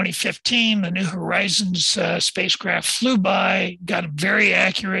 in 2015, the New Horizons spacecraft flew by, got a very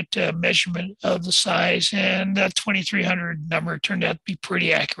accurate measurement of the size, and that 2,300 number turned out to be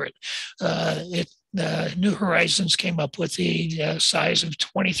pretty accurate. New Horizons came up with the size of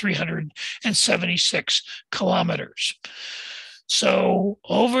 2,376 kilometers. So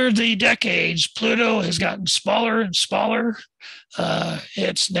over the decades, Pluto has gotten smaller and smaller.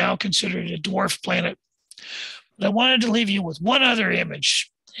 It's now considered a dwarf planet. But I wanted to leave you with one other image,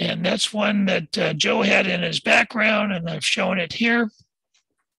 and that's one that Joe had in his background, and I've shown it here.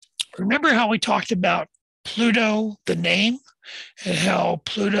 Remember how we talked about Pluto, the name, and how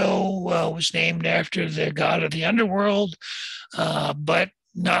Pluto was named after the god of the underworld, but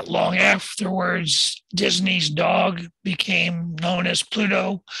not long afterwards, Disney's dog became known as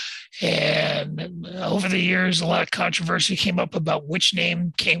Pluto. And over the years, a lot of controversy came up about which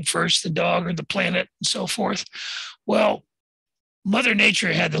name came first, the dog or the planet, and so forth. Well, Mother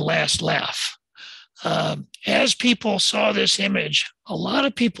Nature had the last laugh. As people saw this image, a lot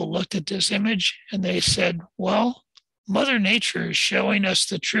of people looked at this image and they said, well, Mother Nature is showing us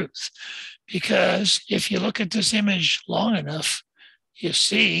the truth. Because if you look at this image long enough, you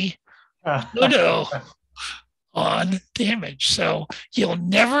see Pluto on the image. So you'll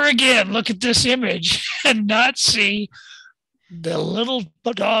never again look at this image and not see the little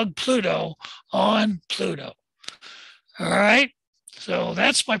dog Pluto on Pluto. All right. So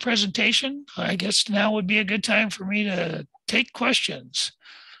that's my presentation. I guess now would be a good time for me to take questions.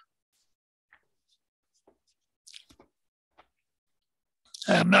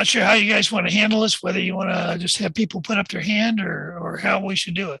 I'm not sure how you guys want to handle this, whether you want to just have people put up their hand or how we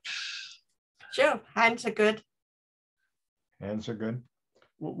should do it. Sure, hands are good. Hands are good.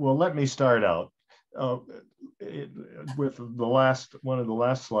 Well, let me start out with one of the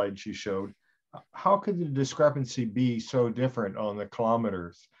last slides you showed. How could the discrepancy be so different on the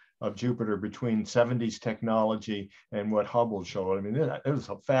kilometers of Jupiter between 70s technology and what Hubble showed? I mean, it was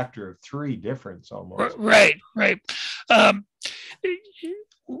a factor of 3 difference almost. Right.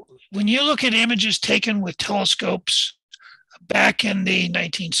 When you look at images taken with telescopes back in the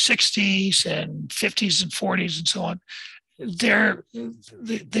 1960s and 50s and 40s and so on,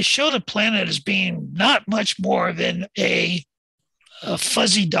 they show the planet as being not much more than a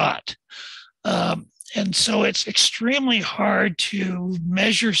fuzzy dot. And so it's extremely hard to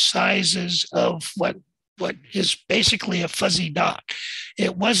measure sizes of what is basically a fuzzy dot.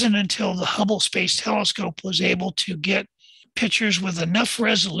 It wasn't until the Hubble Space Telescope was able to get pictures with enough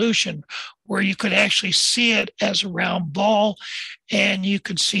resolution where you could actually see it as a round ball and you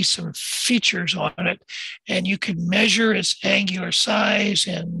could see some features on it and you could measure its angular size,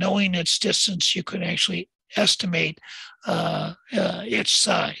 and knowing its distance, you could actually estimate its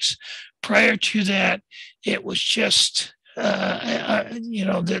size. Prior to that, it was just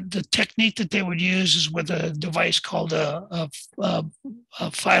the technique that they would use is with a device called a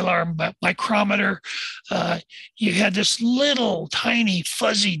filar micrometer. You had this little tiny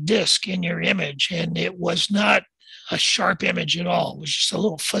fuzzy disc in your image, and it was not a sharp image at all. It was just a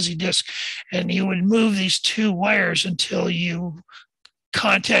little fuzzy disc, and you would move these 2 wires until you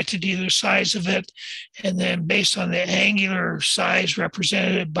contacted either size of it, and then based on the angular size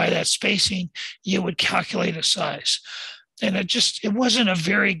represented by that spacing, you would calculate a size. And it wasn't a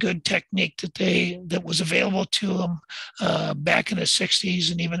very good technique that was available to them back in the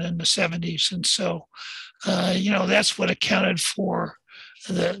 60s and even in the 70s. And so, that's what accounted for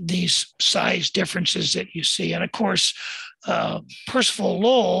these size differences that you see. And of course, Percival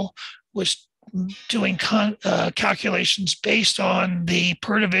Lowell was doing calculations based on the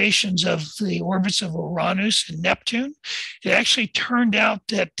perturbations of the orbits of Uranus and Neptune. It actually turned out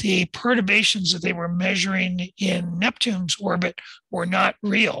that the perturbations that they were measuring in Neptune's orbit were not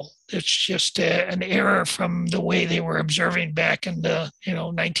real. It's just an error from the way they were observing back in the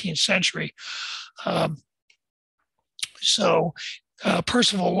 19th century.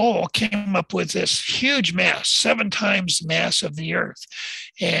 Percival Lowell came up with this huge mass, 7 times the mass of the Earth.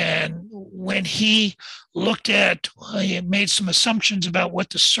 And when he looked at, he made some assumptions about what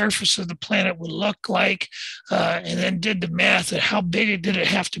the surface of the planet would look like, and then did the math at how big did it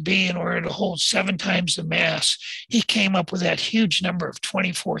have to be in order to hold 7 times the mass, he came up with that huge number of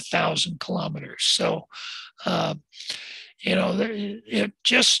 24,000 kilometers. So,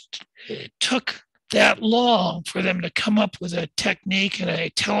 it took that long for them to come up with a technique and a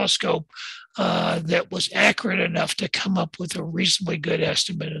telescope that was accurate enough to come up with a reasonably good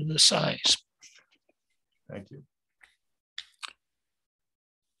estimate of the size. Thank you.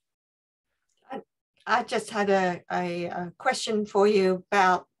 I just had a question for you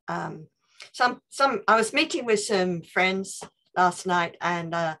about I was meeting with some friends last night,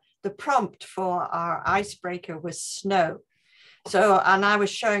 and the prompt for our icebreaker was snow. So, and I was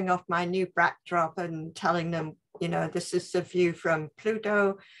showing off my new backdrop and telling them, this is the view from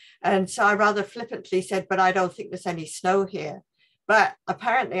Pluto. And so I rather flippantly said, but I don't think there's any snow here. But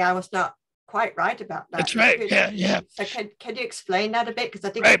apparently I was not quite right about that. That's right. Yeah. So can you explain that a bit? Because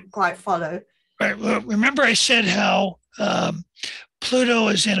I didn't quite follow. Right. Well, remember I said how Pluto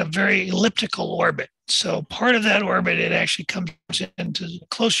is in a very elliptical orbit. So part of that orbit, it actually comes into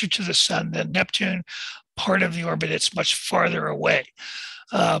closer to the sun than Neptune. Part of the orbit, it's much farther away.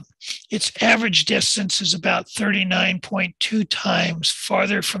 Its average distance is about 39.2 times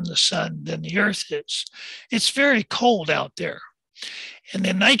farther from the sun than the Earth is. It's very cold out there. And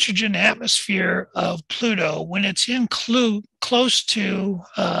the nitrogen atmosphere of Pluto, when it's in close to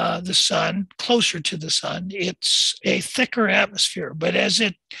the sun, closer to the sun, it's a thicker atmosphere. But as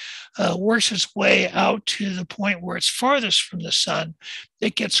it works its way out to the point where it's farthest from the sun,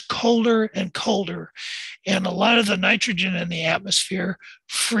 it gets colder and colder. And a lot of the nitrogen in the atmosphere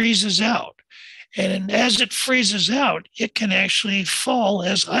freezes out. And as it freezes out, it can actually fall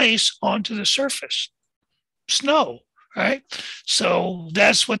as ice onto the surface, snow. right? So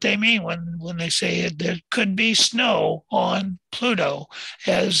that's what they mean when they say there could be snow on Pluto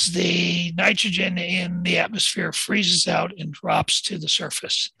as the nitrogen in the atmosphere freezes out and drops to the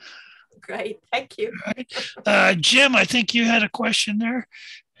surface. Great, thank you. Right. Jim, I think you had a question there.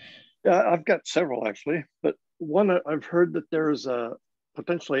 Yeah, I've got several actually, but one, I've heard that there is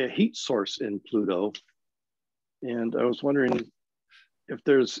potentially a heat source in Pluto. And I was wondering if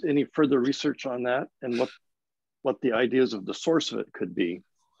there's any further research on that and what the ideas of the source of it could be.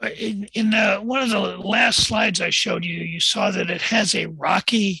 In one of the last slides I showed you, you saw that it has a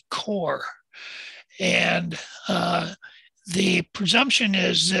rocky core. And the presumption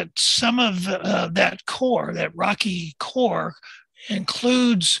is that some of that core, that rocky core,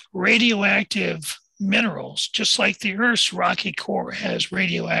 includes radioactive minerals, just like the Earth's rocky core has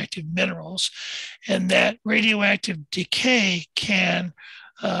radioactive minerals, and that radioactive decay can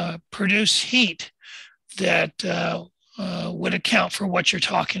produce heat that would account for what you're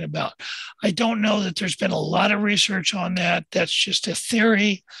talking about. I don't know that there's been a lot of research on that. That's just a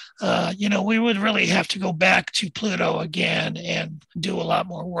theory. We would really have to go back to Pluto again and do a lot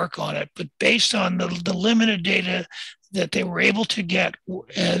more work on it. But based on the limited data that they were able to get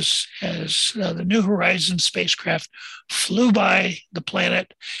as the New Horizons spacecraft flew by the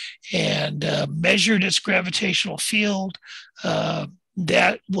planet and measured its gravitational field,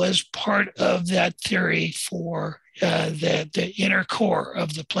 that was part of that theory for the inner core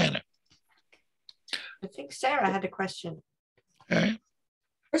of the planet. I think Sarah had a question. All right.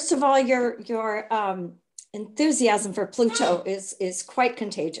 First of all, your enthusiasm for Pluto is quite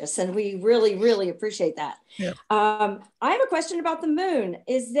contagious, and we really appreciate that. Yeah. I have a question about the moon.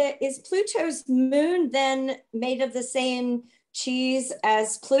 Is Pluto's moon then made of the same cheese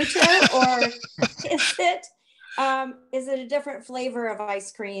as Pluto, or is it a different flavor of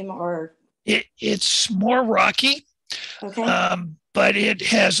ice cream? Or it's more rocky. Okay. But it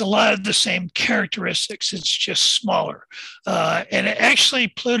has a lot of the same characteristics. It's just smaller. And actually,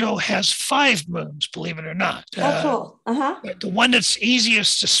 Pluto has 5 moons, believe it or not. Cool. The one that's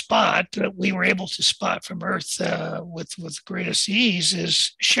easiest to spot, that we were able to spot from Earth with greatest ease,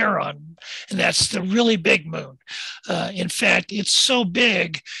 is Charon. And that's the really big moon. In fact, it's so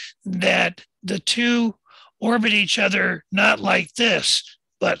big that the two orbit each other not like this,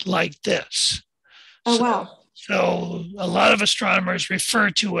 but like this. Oh, wow. So a lot of astronomers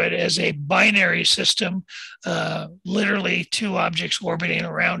refer to it as a binary system, literally 2 objects orbiting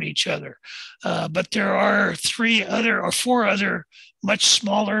around each other. But there are 4 other much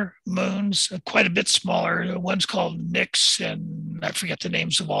smaller moons, quite a bit smaller. One's called Nix, and I forget the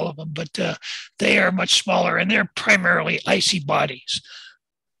names of all of them, but they are much smaller, and they're primarily icy bodies.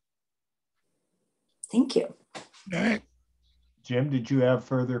 Thank you. All right. Jim, did you have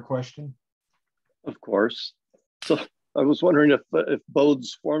further question? Of course. So I was wondering if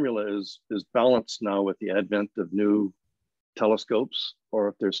Bode's formula is balanced now with the advent of new telescopes, or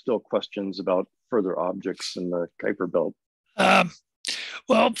if there's still questions about further objects in the Kuiper Belt.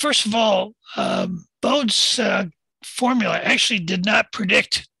 Well, first of all, Bode's formula actually did not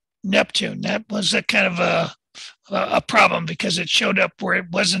predict Neptune. That was a kind of a problem because it showed up where it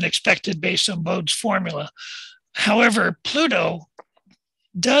wasn't expected based on Bode's formula. However, Pluto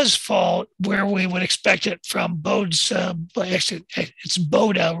does fall where we would expect it from Bode's, actually it's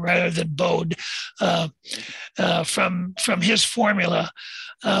Boda rather than Bode, from his formula.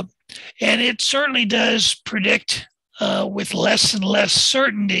 And it certainly does predict with less and less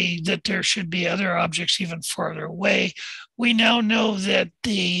certainty that there should be other objects even farther away. We now know that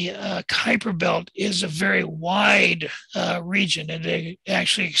the Kuiper Belt is a very wide region, and it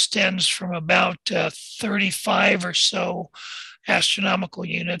actually extends from about 35 or so astronomical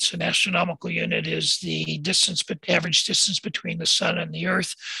units. An astronomical unit is the average distance between the sun and the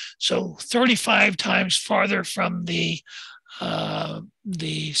Earth. So 35 times farther from the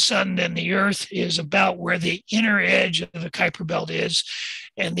sun than the Earth is about where the inner edge of the Kuiper Belt is.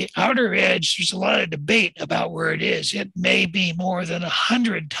 And the outer edge, there's a lot of debate about where it is. It may be more than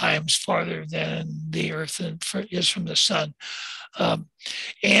 100 times farther than the Earth is from the sun.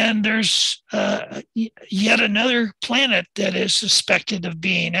 And there's yet another planet that is suspected of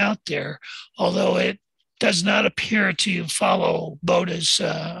being out there, although it does not appear to follow Bode's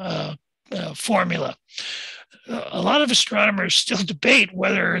formula. A lot of astronomers still debate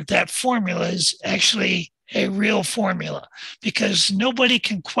whether that formula is actually a real formula, because nobody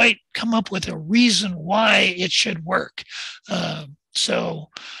can quite come up with a reason why it should work. So,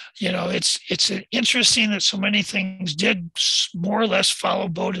 it's interesting that so many things did more or less follow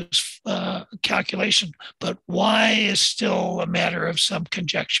Boda's calculation, but why is still a matter of some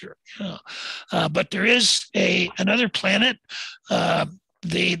conjecture. But there is another planet.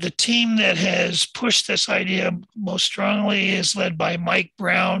 The team that has pushed this idea most strongly is led by Mike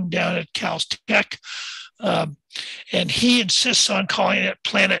Brown down at Caltech, and he insists on calling it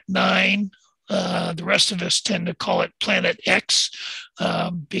Planet 9. The rest of us tend to call it Planet X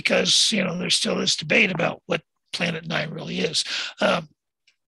because, there's still this debate about what Planet 9 really is.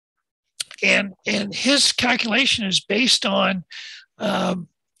 And his calculation is based on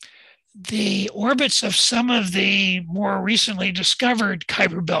the orbits of some of the more recently discovered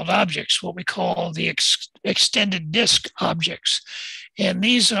Kuiper Belt objects, what we call the extended disk objects. And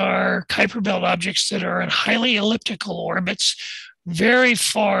these are Kuiper Belt objects that are in highly elliptical orbits, very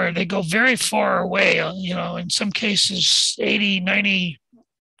far. They go very far away, in some cases 80, 90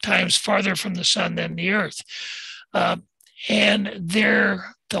 times farther from the sun than the Earth. And the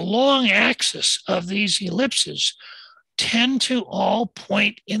long axis of these ellipses tend to all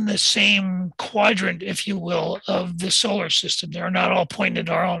point in the same quadrant, if you will, of the solar system. They're not all pointed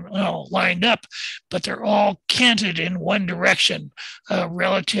or all lined up, but they're all canted in one direction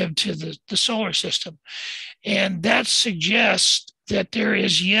relative to the solar system. And that suggests that there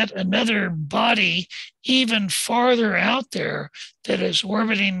is yet another body even farther out there that is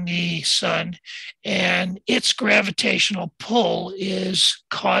orbiting the sun, and its gravitational pull is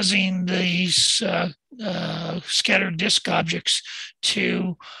causing these scattered disk objects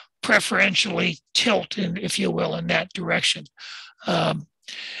to preferentially tilt, if you will, in that direction.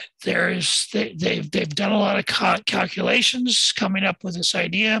 They've done a lot of calculations coming up with this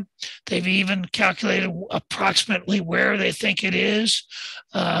idea. They've even calculated approximately where they think it is,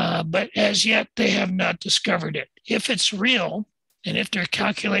 but as yet they have not discovered it. If it's real, and if their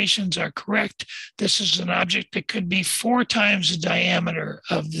calculations are correct, this is an object that could be 4 times the diameter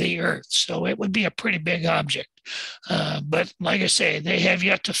of the Earth. So it would be a pretty big object. But like I say, they have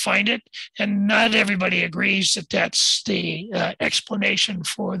yet to find it. And not everybody agrees that that's the explanation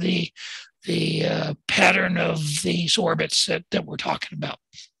for the pattern of these orbits that we're talking about.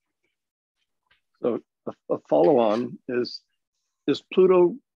 So a follow-on is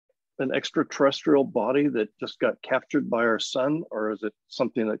Pluto an extraterrestrial body that just got captured by our sun, or is it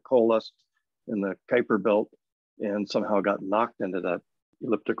something that coalesced in the Kuiper Belt and somehow got knocked into that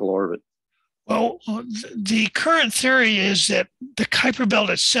elliptical orbit? Well, the current theory is that the Kuiper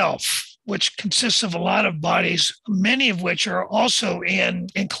Belt itself, which consists of a lot of bodies, many of which are also in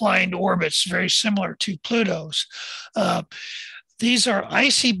inclined orbits, very similar to Pluto's. These are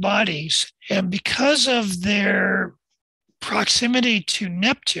icy bodies, and because of their proximity to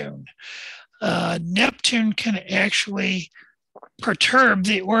Neptune, Neptune can actually perturb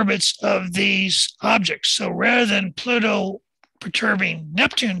the orbits of these objects. So rather than Pluto perturbing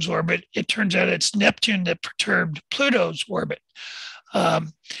Neptune's orbit, it turns out it's Neptune that perturbed Pluto's orbit.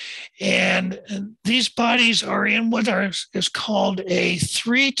 And these bodies are in what is called a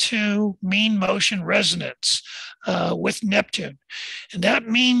 3-2 mean motion resonance with Neptune. And that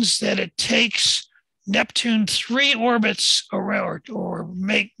means that it takes Neptune 3 orbits around,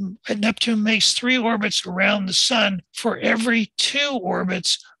 Neptune makes 3 orbits around the sun for every 2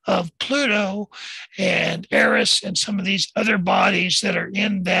 orbits of Pluto and Eris and some of these other bodies that are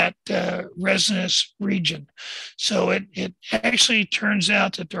in that resonance region. So it actually turns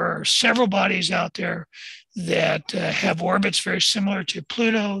out that there are several bodies out there that have orbits very similar to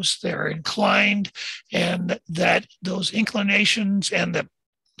Pluto's. They're inclined, and that those inclinations and the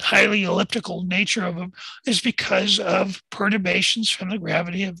highly elliptical nature of them is because of perturbations from the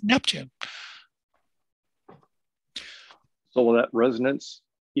gravity of Neptune. So will that resonance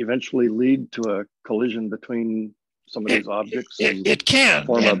eventually lead to a collision between some of these objects? It can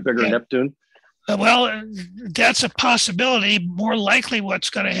form a bigger Neptune? Well, that's a possibility. More likely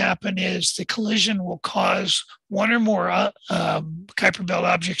what's going to happen is the collision will cause one or more Kuiper Belt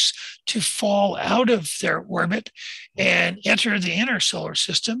objects to fall out of their orbit and enter the inner solar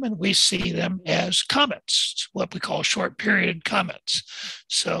system, and we see them as comets, what we call short period comets.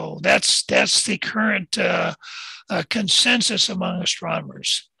 So that's the current consensus among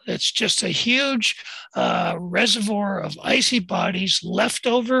astronomers. It's just a huge reservoir of icy bodies left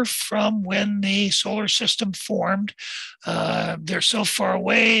over from when the solar system formed. They're so far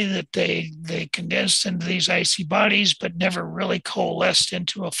away that they condensed into these icy bodies, but never really coalesced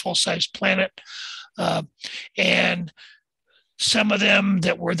into a full-size planet. And some of them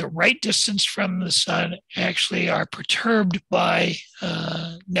that were the right distance from the sun actually are perturbed by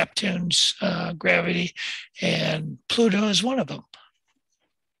Neptune's gravity, and Pluto is one of them.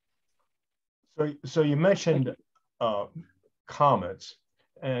 So you mentioned comets,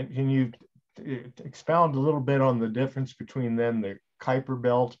 and can you expound a little bit on the difference between them, the Kuiper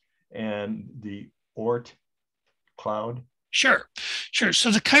Belt and the Oort cloud? Sure.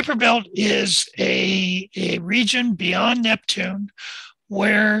 So the Kuiper Belt is a region beyond Neptune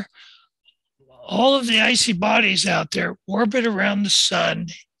where all of the icy bodies out there orbit around the sun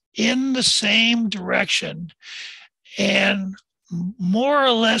in the same direction and more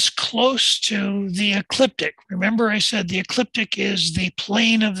or less close to the ecliptic. Remember, I said the ecliptic is the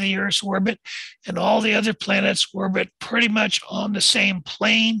plane of the Earth's orbit, and all the other planets orbit pretty much on the same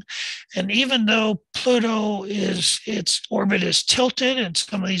plane. And even though Pluto its orbit is tilted, and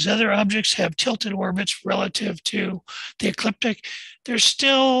some of these other objects have tilted orbits relative to the ecliptic, they're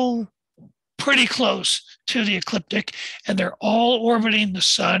still pretty close to the ecliptic, and they're all orbiting the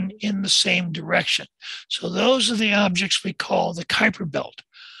sun in the same direction. So those are the objects we call the Kuiper Belt.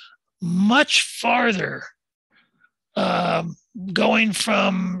 Much farther, going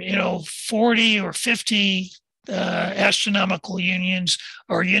from 40 or 50 astronomical units,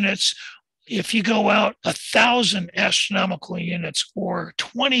 if you go out 1,000 astronomical units or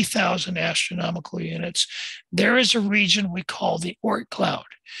 20,000 astronomical units, there is a region we call the Oort cloud.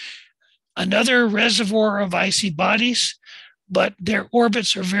 Another reservoir of icy bodies, but their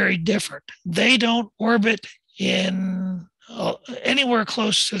orbits are very different. They don't orbit in anywhere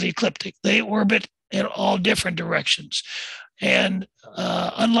close to the ecliptic. They orbit in all different directions. And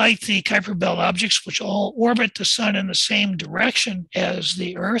unlike the Kuiper Belt objects, which all orbit the sun in the same direction as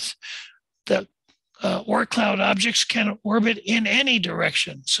the Earth, the Oort cloud objects can orbit in any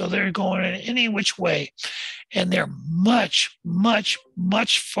direction. So they're going in any which way. And they're much, much,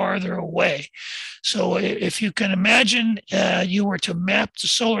 much farther away. So if you can imagine you were to map the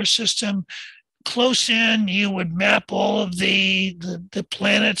solar system close in, you would map all of the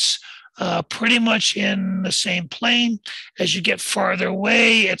planets pretty much in the same plane. As you get farther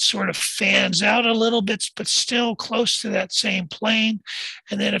away, it sort of fans out a little bit, but still close to that same plane.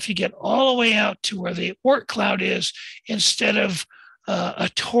 And then if you get all the way out to where the Oort cloud is, instead of a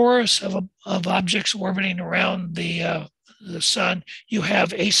torus of objects orbiting around the sun, you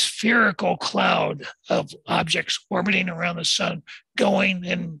have a spherical cloud of objects orbiting around the sun going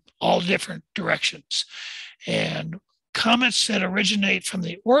in all different directions. And comets that originate from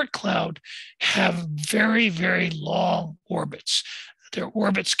the Oort cloud have very, very long orbits. Their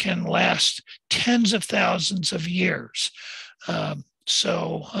orbits can last tens of thousands of years.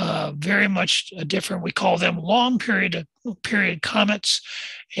 So very much different. We call them long period comets,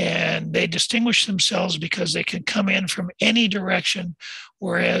 and they distinguish themselves because they can come in from any direction,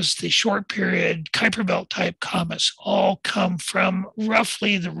 whereas the short period Kuiper Belt type comets all come from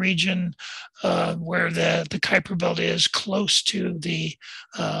roughly the region where the Kuiper Belt is close to the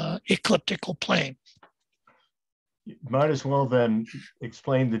ecliptical plane. You might as well then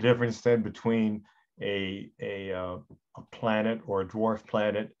explain the difference then between a planet or a dwarf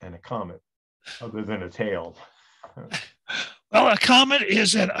planet and a comet, other than a tail. Well, a comet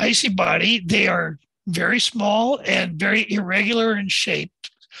is an icy body. They are very small and very irregular in shape.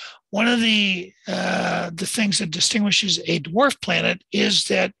 One of the things that distinguishes a dwarf planet is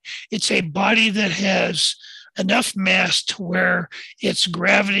that it's a body that has enough mass to where its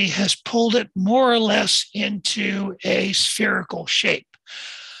gravity has pulled it more or less into a spherical shape.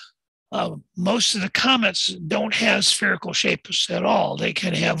 Most of the comets don't have spherical shapes at all. They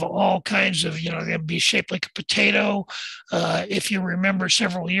can have all kinds of, they can be shaped like a potato. If you remember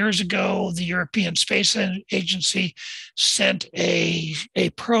several years ago, the European Space Agency sent a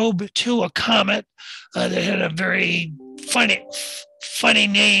probe to a comet that had a very funny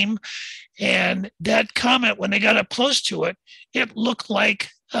name. And that comet, when they got up close to it, it looked like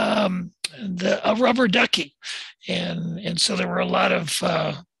a rubber ducky. And so there were a lot of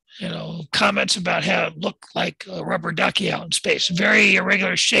comments about how it looked like a rubber ducky out in space. Very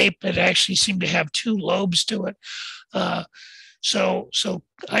irregular shape. It actually seemed to have two lobes to it. So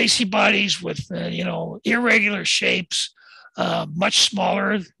icy bodies with irregular shapes, much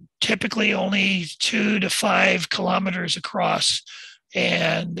smaller, typically only 2 to 5 kilometers across.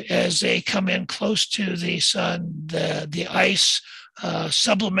 And as they come in close to the sun, the ice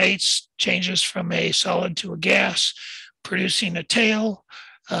sublimates, changes from a solid to a gas, producing a tail.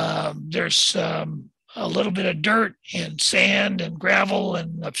 There's a little bit of dirt and sand and gravel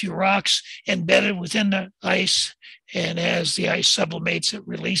and a few rocks embedded within the ice. And as the ice sublimates, it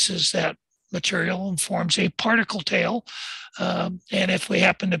releases that material and forms a particle tail. And if we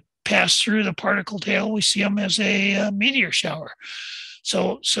happen to pass through the particle tail, we see them as a meteor shower.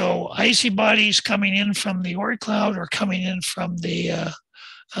 So icy bodies coming in from the Oort cloud or coming in from the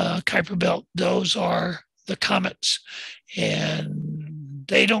Kuiper Belt, those are the comets. And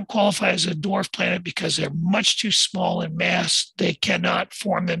they don't qualify as a dwarf planet because they're much too small in mass. They cannot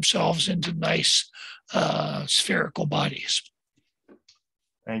form themselves into nice spherical bodies.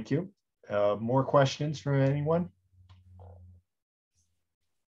 Thank you. More questions from anyone?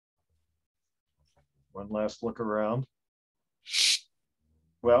 One last look around.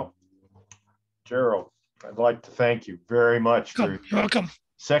 Well, Gerald, I'd like to thank you very much for You're welcome.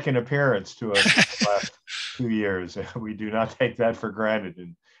 second appearance to us in the last 2 years. We do not take that for granted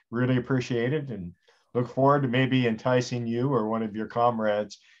and really appreciate it, and look forward to maybe enticing you or one of your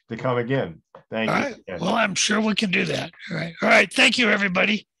comrades to come again. Thank you. Right. Well, I'm sure we can do that. All right. All right. Thank you,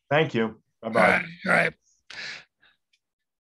 everybody. Thank you. Bye-bye. All right.